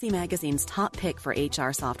 Try PC Magazine's top pick for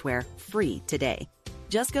HR software free today.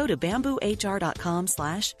 Just go to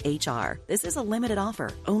bamboohr.com/HR. This is a limited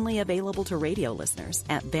offer, only available to radio listeners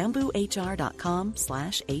at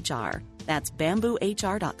bamboohr.com/HR. That's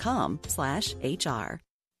bamboohr.com/HR.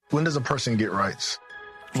 When does a person get rights?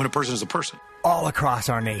 When a person is a person. All across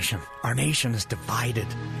our nation is divided.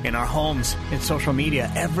 In our homes, in social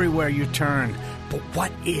media, everywhere you turn. But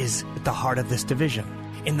what is at the heart of this division?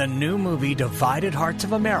 In the new movie Divided Hearts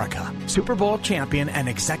of America, Super Bowl champion and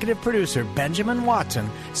executive producer Benjamin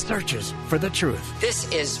Watson searches for the truth. This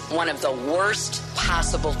is one of the worst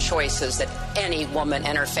possible choices that any woman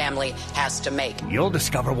and her family has to make. You'll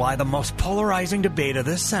discover why the most polarizing debate of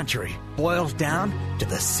this century boils down to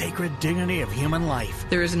the sacred dignity of human life.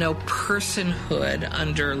 There is no personhood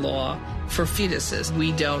under law for fetuses.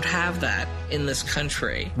 We don't have that in this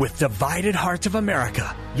country. With Divided Hearts of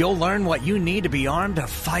America, you'll learn what you need to be armed to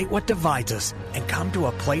fight what divides us and come to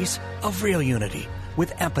a place of real unity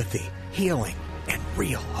with empathy, healing, and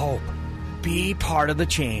real hope. Be part of the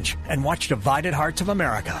change and watch Divided Hearts of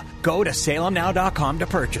America. Go to salemnow.com to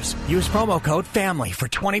purchase. Use promo code FAMILY for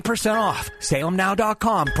 20% off.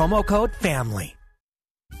 salemnow.com, promo code FAMILY.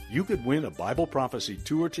 You could win a Bible prophecy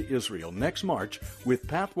tour to Israel next March with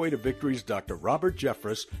Pathway to Victory's Dr. Robert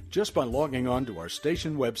Jeffress just by logging on to our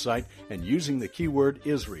station website and using the keyword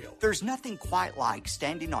Israel. There's nothing quite like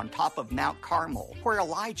standing on top of Mount Carmel, where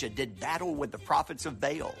Elijah did battle with the prophets of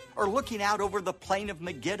Baal, or looking out over the plain of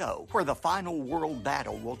Megiddo, where the final world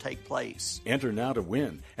battle will take place. Enter now to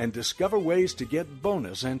win and discover ways to get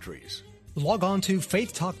bonus entries. Log on to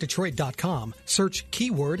faithtalkdetroit.com, search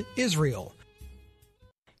keyword Israel.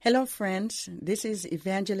 Hello, friends. This is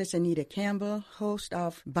Evangelist Anita Campbell, host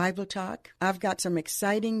of Bible Talk. I've got some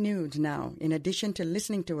exciting news now. In addition to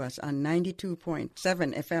listening to us on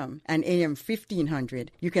 92.7 FM and AM 1500,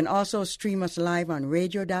 you can also stream us live on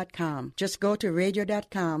radio.com. Just go to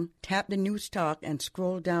radio.com, tap the News Talk, and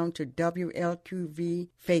scroll down to WLQV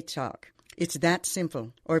Faith Talk. It's that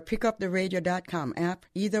simple. Or pick up the radio.com app.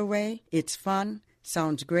 Either way, it's fun.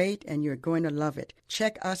 Sounds great, and you're going to love it.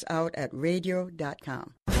 Check us out at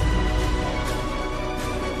radio.com.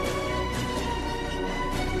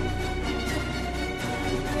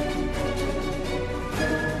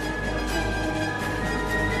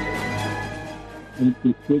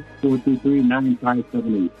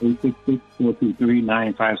 (866-423-9578).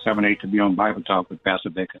 866-423-9578 to be on Bible Talk with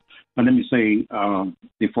Pastor Baker. But let me say,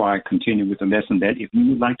 before I continue with the lesson, that if you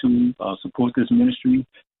would like to support this ministry,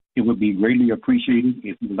 It would be greatly appreciated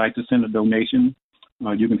if you'd like to send a donation.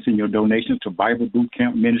 You can send your donation to Bible Boot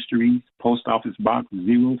Camp Ministries, Post Office Box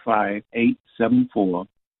 05874,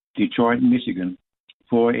 Detroit, Michigan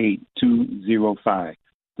 48205.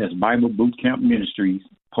 That's Bible Boot Camp Ministries,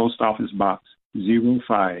 Post Office Box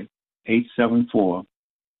 05874,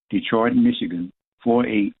 Detroit, Michigan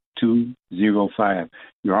 48205.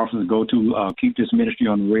 Your offers go to keep this ministry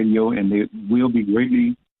on the radio, and they will be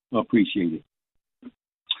greatly appreciated.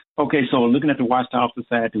 Okay, so looking at the Watchtower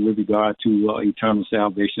Society with regard to eternal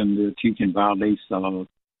salvation, the teaching violates all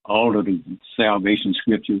of the salvation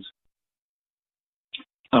scriptures.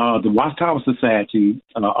 The Watchtower Society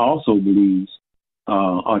also believes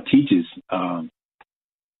or teaches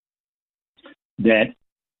that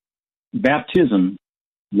baptism,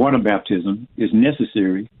 water baptism, is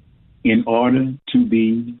necessary in order to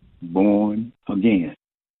be born again.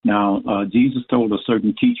 Now, Jesus told a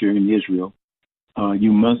certain teacher in Israel,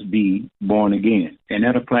 you must be born again. And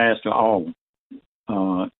that applies to all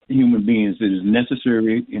human beings. It is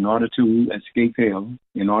necessary in order to escape hell,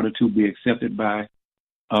 in order to be accepted by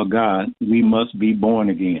God, we must be born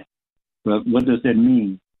again. But what does that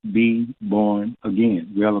mean, be born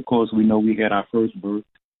again? Well, of course, we know we had our first birth.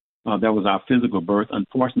 That was our physical birth.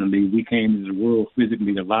 Unfortunately, we came into the world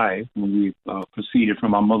physically alive when we proceeded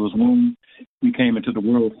from our mother's womb. We came into the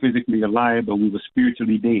world physically alive, but we were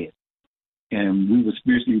spiritually dead. And we were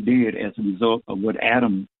spiritually dead as a result of what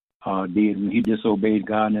Adam did when he disobeyed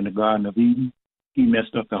God in the Garden of Eden. He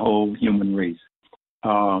messed up the whole human race.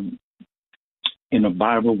 In the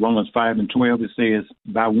Bible, Romans 5:12, it says,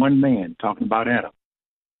 by one man, talking about Adam,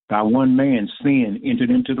 by one man sin entered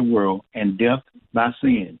into the world, and death by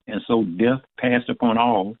sin. And so death passed upon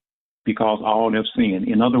all because all have sinned.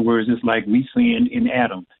 In other words, it's like we sinned in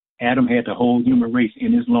Adam. Adam had the whole human race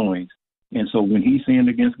in his loins. And so when he sinned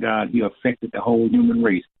against God, he affected the whole human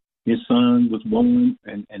race. His son was born,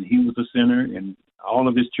 and he was a sinner, and all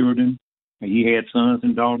of his children, and he had sons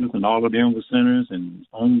and daughters, and all of them were sinners, and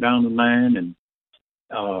on down the line. And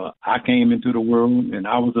I came into the world, and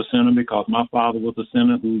I was a sinner because my father was a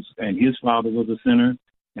sinner, and his father was a sinner.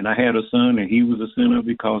 And I had a son, and he was a sinner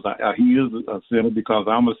because he is a sinner because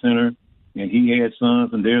I'm a sinner, and he had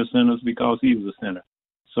sons, and they're sinners because he was a sinner.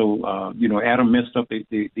 So, Adam messed up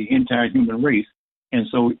the entire human race. And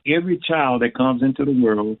so every child that comes into the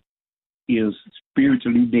world is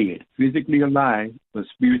spiritually dead, physically alive, but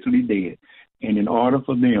spiritually dead. And in order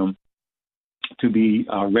for them to be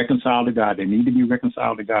reconciled to God, they need to be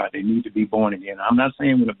reconciled to God. They need to be born again. I'm not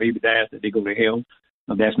saying when a baby dies that they go to hell.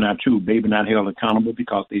 No, that's not true. Baby not held accountable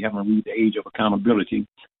because they haven't reached the age of accountability.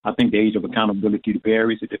 I think the age of accountability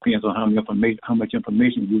varies. It depends on how much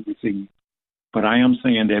information you receive. But I am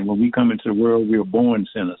saying that when we come into the world, we are born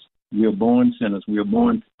sinners. We are born sinners. We are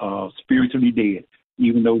born spiritually dead,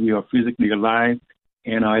 even though we are physically alive.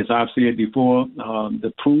 And as I've said before,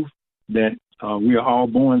 the proof that we are all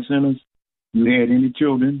born sinners, you had any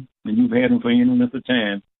children, and you've had them for any length of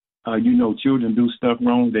time, children do stuff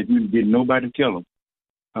wrong that you did nobody tell them.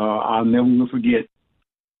 I'll never will forget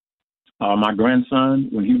my grandson,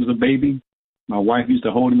 when he was a baby, my wife used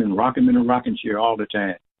to hold him and rock him in a rocking chair all the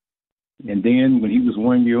time. And then when he was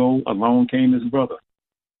 1 year old, along came his brother.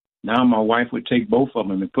 Now my wife would take both of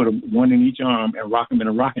them and put one in each arm and rock him in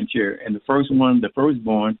a rocking chair. And the firstborn,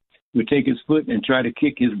 would take his foot and try to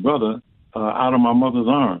kick his brother out of my mother's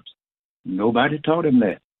arms. Nobody taught him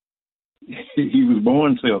that. He was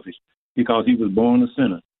born selfish because he was born a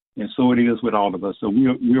sinner. And so it is with all of us. So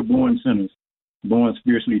we're born sinners, born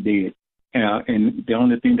spiritually dead. And the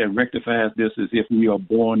only thing that rectifies this is if we are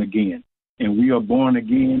born again. And we are born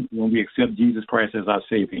again when we accept Jesus Christ as our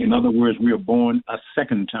Savior. In other words, we are born a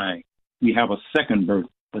second time. We have a second birth.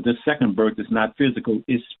 But this second birth is not physical,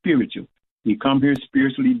 it's spiritual. We come here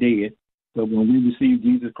spiritually dead, but when we receive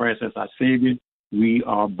Jesus Christ as our Savior, we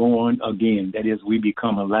are born again. That is, we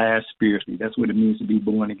become alive spiritually. That's what it means to be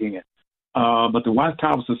born again. But the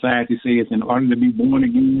Watchtower Society says in order to be born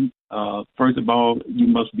again, first of all, you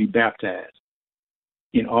must be baptized.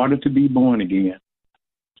 In order to be born again,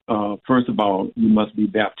 first of all, you must be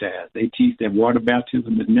baptized. They teach that water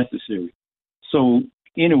baptism is necessary. So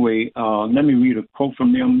anyway, let me read a quote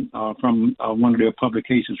from them, from one of their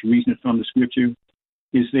publications, Reasoning from the Scripture.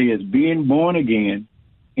 It says, being born again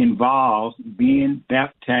involves being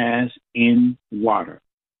baptized in water.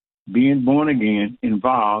 Being born again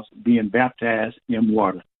involves being baptized in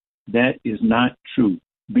water. That is not true.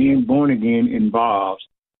 Being born again involves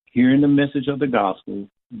hearing the message of the gospel,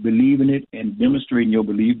 believing it, and demonstrating your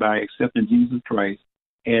belief by accepting Jesus Christ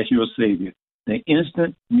as your Savior. The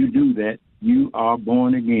instant you do that, you are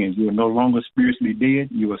born again. You are no longer spiritually dead.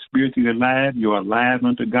 You are spiritually alive. You are alive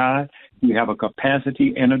unto God. You have a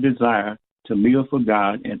capacity and a desire to live for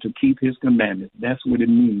God and to keep his commandments. That's what it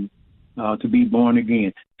means to be born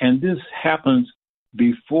again. And this happens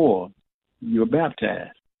before you're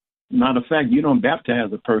baptized. Matter of fact, you don't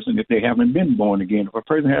baptize a person if they haven't been born again. If a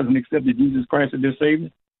person hasn't accepted Jesus Christ as their Savior,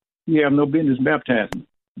 you have no business baptizing.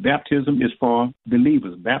 Baptism is for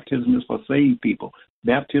believers. Baptism is for saved people.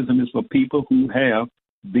 Baptism is for people who have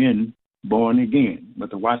been born again. But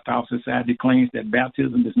the Watchtower Society claims that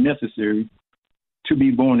baptism is necessary to be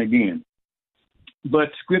born again. But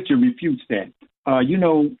Scripture refutes that.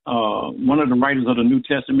 One of the writers of the New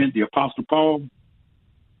Testament, the Apostle Paul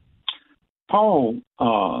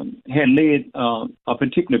had led a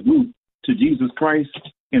particular group to Jesus Christ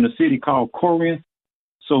in a city called Corinth.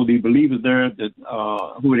 So the believers there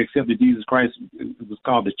who had accepted Jesus Christ, it was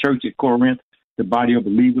called the church at Corinth, the body of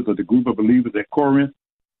believers or the group of believers at Corinth.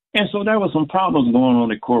 And so there were some problems going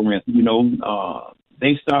on at Corinth.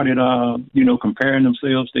 They started, comparing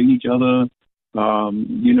themselves to each other.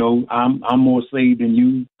 I'm more saved than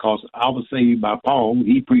you because I was saved by Paul.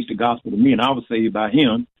 He preached the gospel to me and I was saved by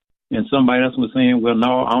him. And somebody else was saying, well,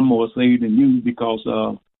 no, I'm more saved than you because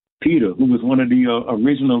Peter, who was one of the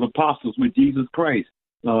original apostles with Jesus Christ,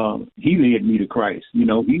 he led me to Christ.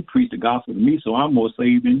 He preached the gospel to me, so I'm more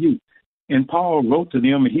saved than you. And Paul wrote to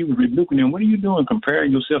them and he was rebuking them. What are you doing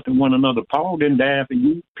comparing yourself to one another? Paul didn't die for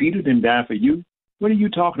you. Peter didn't die for you. What are you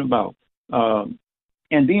talking about?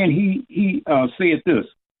 And then he said this,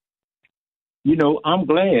 I'm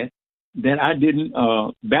glad that I didn't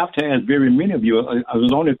baptize very many of you. I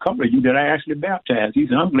was only a couple of you that I actually baptized. He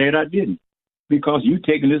said, I'm glad I didn't, because you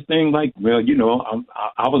taking this thing like, well,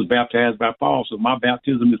 I was baptized by Paul, so my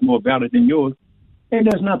baptism is more valid than yours. And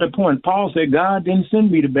that's not the point. Paul said, God didn't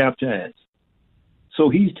send me to baptize. So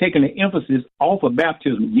he's taking the emphasis off of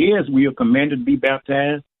baptism. Yes, we are commanded to be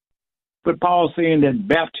baptized, but Paul's saying that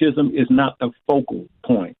baptism is not the focal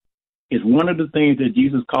point. It's one of the things that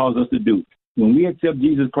Jesus calls us to do. When we accept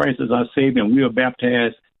Jesus Christ as our Savior and we are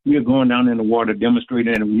baptized, we are going down in the water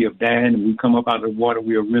demonstrating that we have died, and we come up out of the water,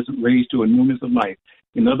 we are raised to a newness of life.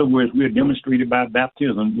 In other words, we are demonstrated by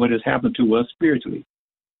baptism what has happened to us spiritually.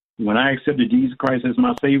 When I accepted Jesus Christ as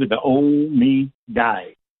my Savior, the old me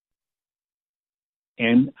died,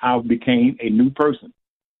 and I became a new person.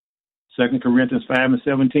 2 Corinthians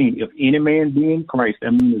 5:17, if any man be in Christ,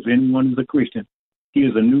 that means if anyone is a Christian, he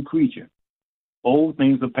is a new creature. Old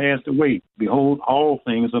things are passed away. Behold, all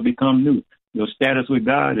things are become new. Your status with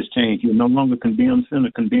God has changed. You're no longer condemned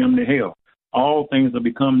sinner, condemned to hell. All things have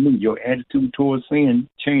become new. Your attitude towards sin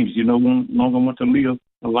changed. You no longer want to live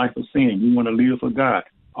a life of sin. You want to live for God.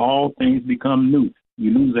 All things become new.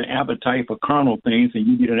 You lose an appetite for carnal things and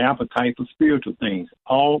you get an appetite for spiritual things.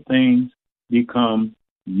 All things become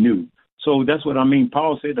new. So that's what I mean.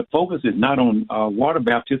 Paul said the focus is not on water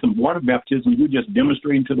baptism. Water baptism, you're just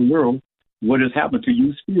demonstrating to the world what has happened to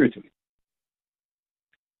you spiritually.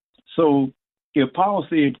 So if Paul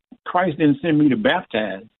said Christ didn't send me to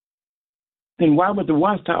baptize, then why would the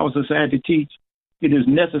Watchtower Society teach it is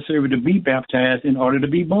necessary to be baptized in order to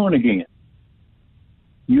be born again?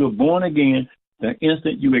 You are born again the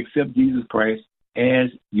instant you accept Jesus Christ as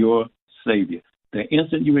your Savior. The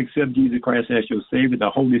instant you accept Jesus Christ as your Savior, the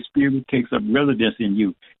Holy Spirit takes up residence in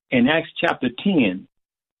you. In Acts chapter 10,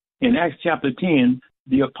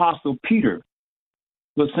 the Apostle Peter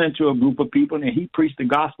was sent to a group of people and he preached the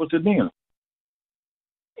gospel to them.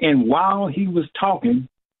 And while he was talking,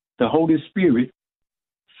 the Holy Spirit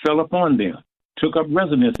fell upon them, took up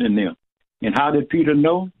residence in them. And how did Peter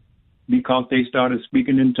know? Because they started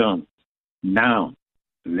speaking in tongues. Now,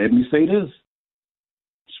 let me say this.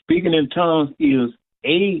 Speaking in tongues is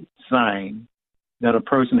a sign that a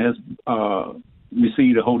person has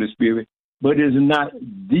received the Holy Spirit, but it is not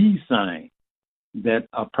the sign that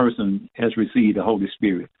a person has received the Holy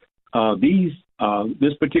Spirit.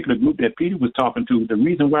 This particular group that Peter was talking to, the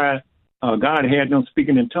reason why God had them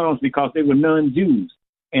speaking in tongues because they were non-Jews,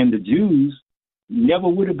 and the Jews never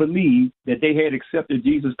would have believed that they had accepted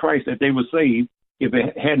Jesus Christ, that they were saved, if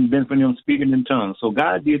it hadn't been for them speaking in tongues. So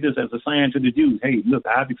God did this as a sign to the Jews. Hey, look,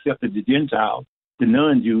 I've accepted the Gentiles, the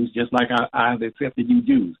non-Jews, just like I've accepted you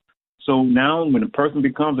Jews. So now when a person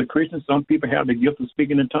becomes a Christian, some people have the gift of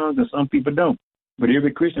speaking in tongues and some people don't. But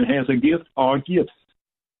every Christian has a gift or gifts.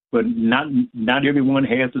 But not everyone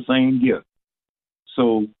has the same gift.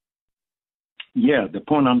 So, yeah, the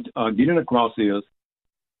point I'm getting across is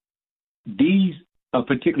these a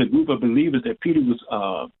particular group of believers that Peter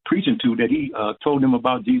was preaching to, that he told them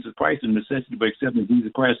about Jesus Christ and the necessity of accepting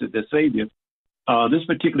Jesus Christ as their Savior. This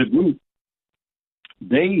particular group,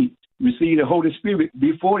 they received the Holy Spirit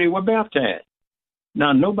before they were baptized.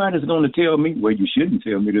 Now, nobody's going to tell me, well, you shouldn't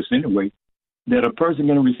tell me this anyway, that a person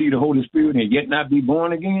going to receive the Holy Spirit and yet not be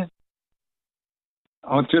born again.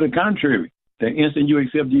 Or to the contrary, the instant you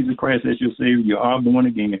accept Jesus Christ as your Savior, you are born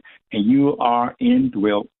again, and you are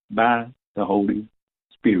indwelt by the Holy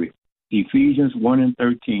Spirit. Ephesians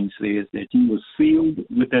 1:13 says that you were sealed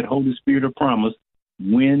with that Holy Spirit of promise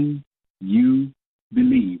when you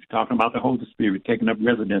believe. Talking about the Holy Spirit taking up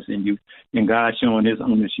residence in you, and God showing his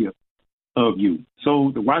ownership of you.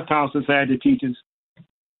 So the Watchtower Society teaches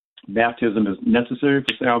baptism is necessary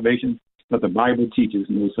for salvation, but the Bible teaches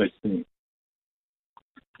no such thing.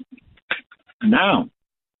 Now,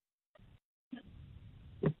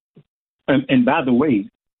 and by the way,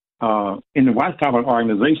 in the Watchtower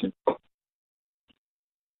organization,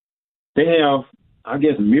 they have, I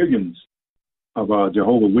guess, millions of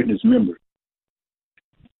Jehovah's Witness members.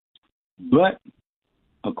 But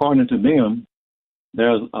according to them,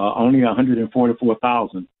 there's only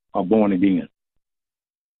 144,000 are born again.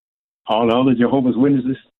 All the other Jehovah's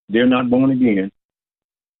Witnesses, they're not born again,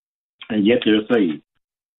 and yet they're saved.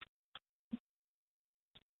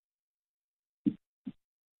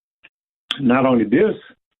 Not only this,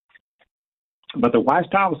 but the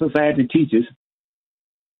Watchtower Society teaches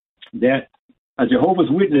that a Jehovah's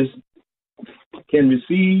Witness can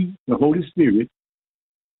receive the Holy Spirit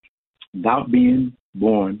without being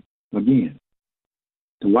born again.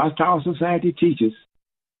 The Watchtower Society teaches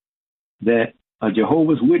that a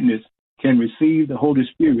Jehovah's Witness can receive the Holy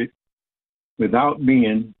Spirit without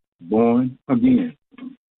being born again.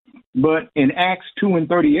 But in Acts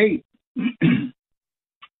 2:38,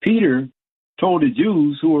 Peter told the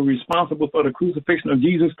Jews who were responsible for the crucifixion of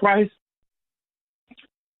Jesus Christ,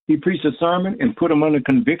 he preached a sermon and put them under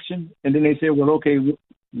conviction. And then they said, well, okay,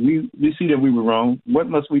 we see that we were wrong. What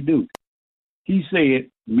must we do? He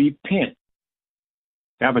said, repent,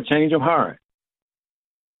 have a change of heart,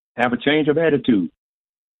 have a change of attitude.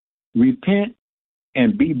 Repent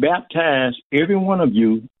and be baptized, every one of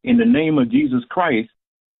you, in the name of Jesus Christ,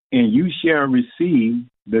 and you shall receive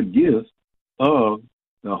the gift of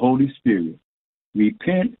the Holy Spirit.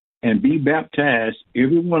 Repent and be baptized,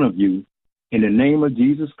 every one of you, in the name of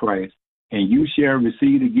Jesus Christ, and you shall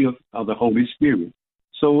receive the gift of the Holy Spirit.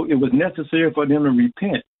 So it was necessary for them to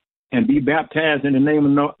repent and be baptized in the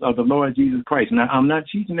name of the Lord Jesus Christ. Now, I'm not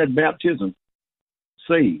teaching that baptism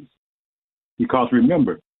saves, because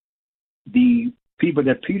remember, the people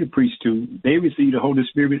that Peter preached to, they received the Holy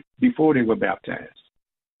Spirit before they were baptized.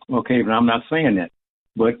 Okay, but I'm not saying that.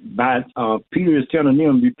 But by Peter is telling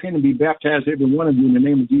them, repent and be baptized, every one of you, in the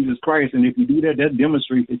name of Jesus Christ. And if you do that, that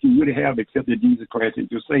demonstrates that you really have accepted Jesus Christ as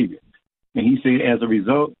your Savior. And he said, as a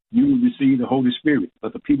result, you will receive the Holy Spirit.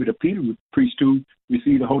 But the people that Peter preached to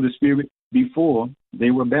received the Holy Spirit before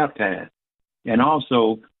they were baptized. And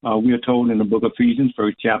also, we are told in the book of Ephesians,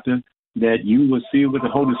 1st chapter, that you were sealed with the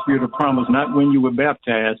Holy Spirit of promise, not when you were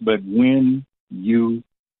baptized, but when you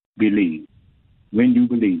believe. When you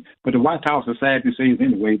believe. But the Watchtower Society says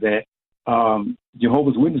anyway that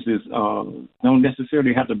Jehovah's Witnesses don't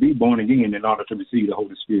necessarily have to be born again in order to receive the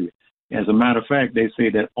Holy Spirit. As a matter of fact, they say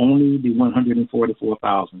that only the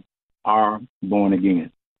 144,000 are born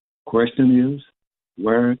again. Question is,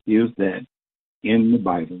 where is that in the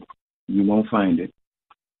Bible? You won't find it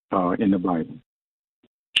in the Bible.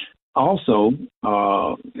 Also,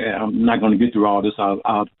 I'm not going to get through all this.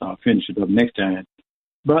 I'll finish it up next time.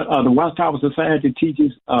 But the Watchtower Society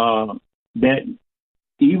teaches that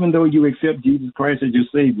even though you accept Jesus Christ as your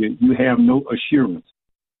Savior, you have no assurance.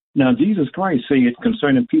 Now, Jesus Christ said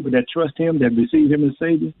concerning people that trust him, that receive him as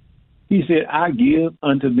Savior, he said, I give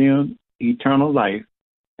unto them eternal life,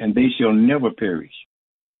 and they shall never perish,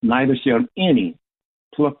 neither shall any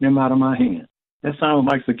pluck them out of my hand. That sounds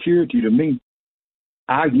like security to me.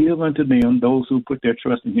 I give unto them, those who put their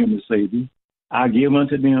trust in him as Savior, I give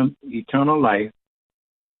unto them eternal life,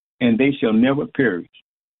 and they shall never perish,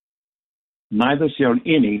 neither shall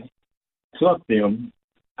any pluck them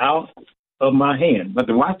out of my hand. But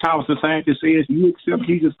the Watchtower Society says you accept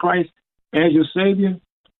Jesus Christ as your Savior,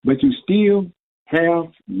 but you still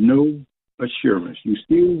have no assurance. You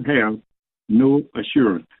still have no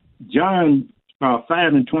assurance. John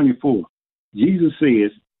 5:24, Jesus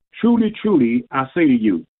says, truly, truly, I say to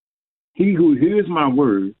you, he who hears my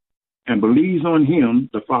word and believes on him,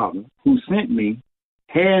 the Father, who sent me,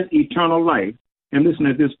 has eternal life, and listen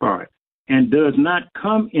at this part, and does not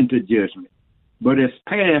come into judgment, but is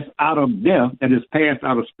passed out of death, that is passed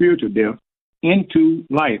out of spiritual death, into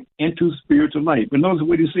life, into spiritual life. But notice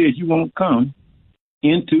what he says, you won't come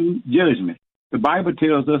into judgment. The Bible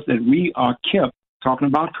tells us that we are kept talking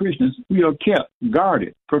about Christians, we are kept,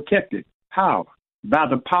 guarded, protected. How? By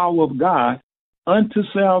the power of God unto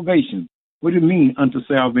salvation. What do you mean unto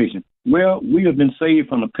salvation? Well, we have been saved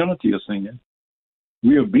from the penalty of sin.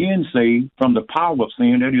 We are being saved from the power of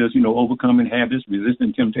sin, that is, overcoming habits,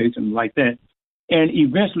 resisting temptation, like that. And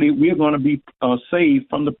eventually we're going to be saved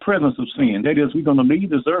from the presence of sin. That is, we're going to leave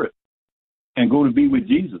this earth and go to be with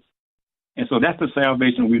Jesus. And so that's the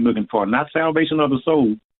salvation we're looking for, not salvation of the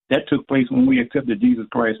soul. That took place when we accepted Jesus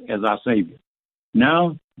Christ as our Savior.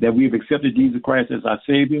 Now that we've accepted Jesus Christ as our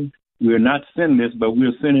Savior, we're not sinless, but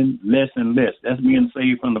we're sinning less and less. That's being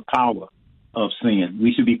saved from the power of sin.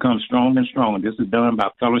 We should become stronger and stronger. This is done by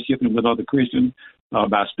fellowshipping with other Christians,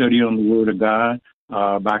 by studying the Word of God,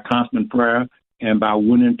 by constant prayer, and by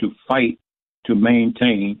willing to fight to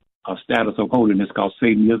maintain a status of holiness, because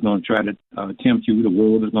Satan is going to try to tempt you. The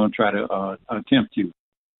world is going to try to tempt you.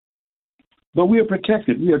 But we are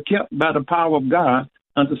protected. We are kept by the power of God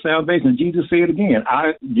unto salvation. Jesus said again,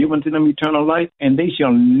 I give unto them eternal life, and they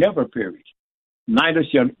shall never perish, neither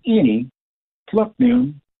shall any pluck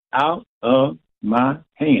them out of my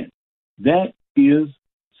hand. That is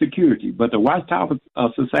security. But the Watchtower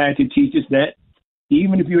Society teaches that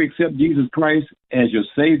even if you accept Jesus Christ as your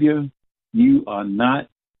Savior, you are not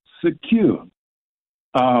secure.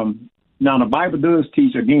 Now, the Bible does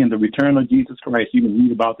teach, again, the return of Jesus Christ. You can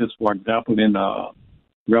read about this, for example, in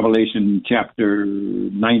Revelation chapter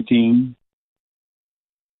 19.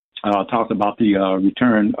 Talks about the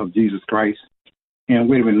return of Jesus Christ. And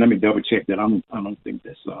wait a minute, let me double check that. I don't think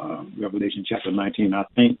that's Revelation chapter 19. I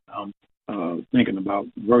think I'm thinking about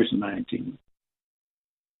verse 19.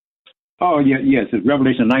 Oh, yes, it's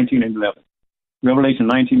Revelation 19 and 11. Revelation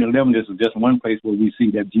 19 and 11, this is just one place where we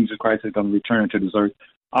see that Jesus Christ is going to return to this earth.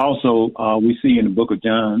 Also, we see in the book of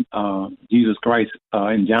John, Jesus Christ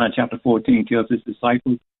in John chapter 14 tells his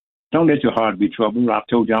disciples, don't let your heart be troubled. I've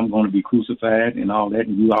told you I'm going to be crucified and all that,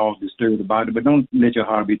 and you all disturbed about it, but don't let your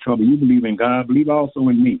heart be troubled. You believe in God, believe also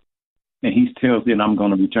in me. And he tells them I'm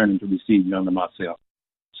going to return to receive you unto myself.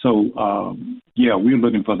 So, we're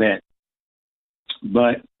looking for that.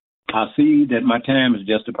 But I see that my time is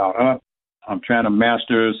just about up. I'm trying to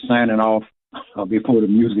master signing off before the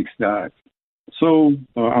music starts. So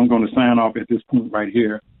I'm going to sign off at this point right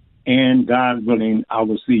here. And God willing, I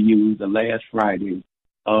will see you the last Friday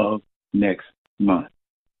of next month.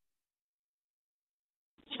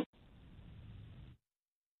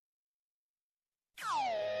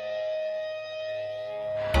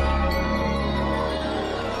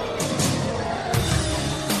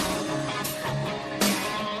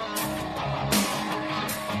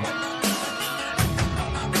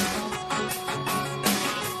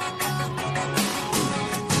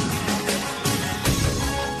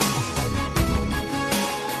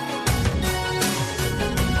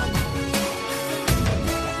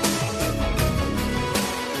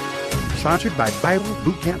 Sponsored by Bible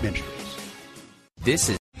Boot Camp Ministries. This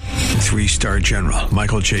is 3-star General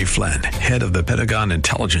Michael J. Flynn, head of the Pentagon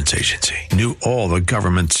Intelligence Agency, knew all the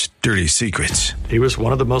government's dirty secrets. He was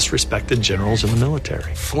one of the most respected generals in the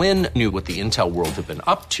military. Flynn knew what the intel world had been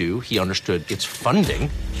up to. He understood its funding.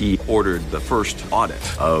 He ordered the first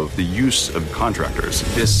audit of the use of contractors.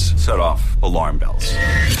 This set off alarm bells.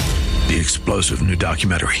 The explosive new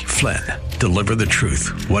documentary, Flynn, Deliver the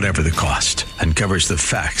Truth, Whatever the Cost, uncovers the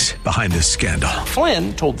facts behind this scandal.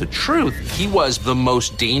 Flynn told the truth. He was the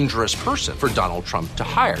most dangerous person for Donald Trump to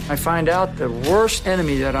hire. I find out the worst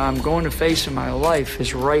enemy that I'm going to face in my life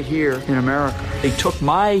is right here in America. They took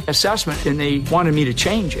my assessment and they wanted me to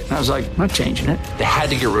change it. And I was like, I'm not changing it. They had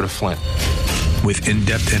to get rid of Flynn. With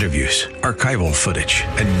in-depth interviews, archival footage,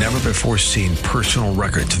 and never-before-seen personal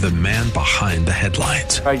records of the man behind the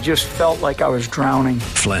headlines. I just felt like I was drowning.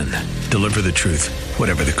 Flynn, Deliver the Truth,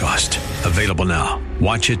 Whatever the Cost. Available now.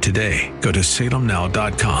 Watch it today. Go to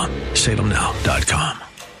salemnow.com. salemnow.com.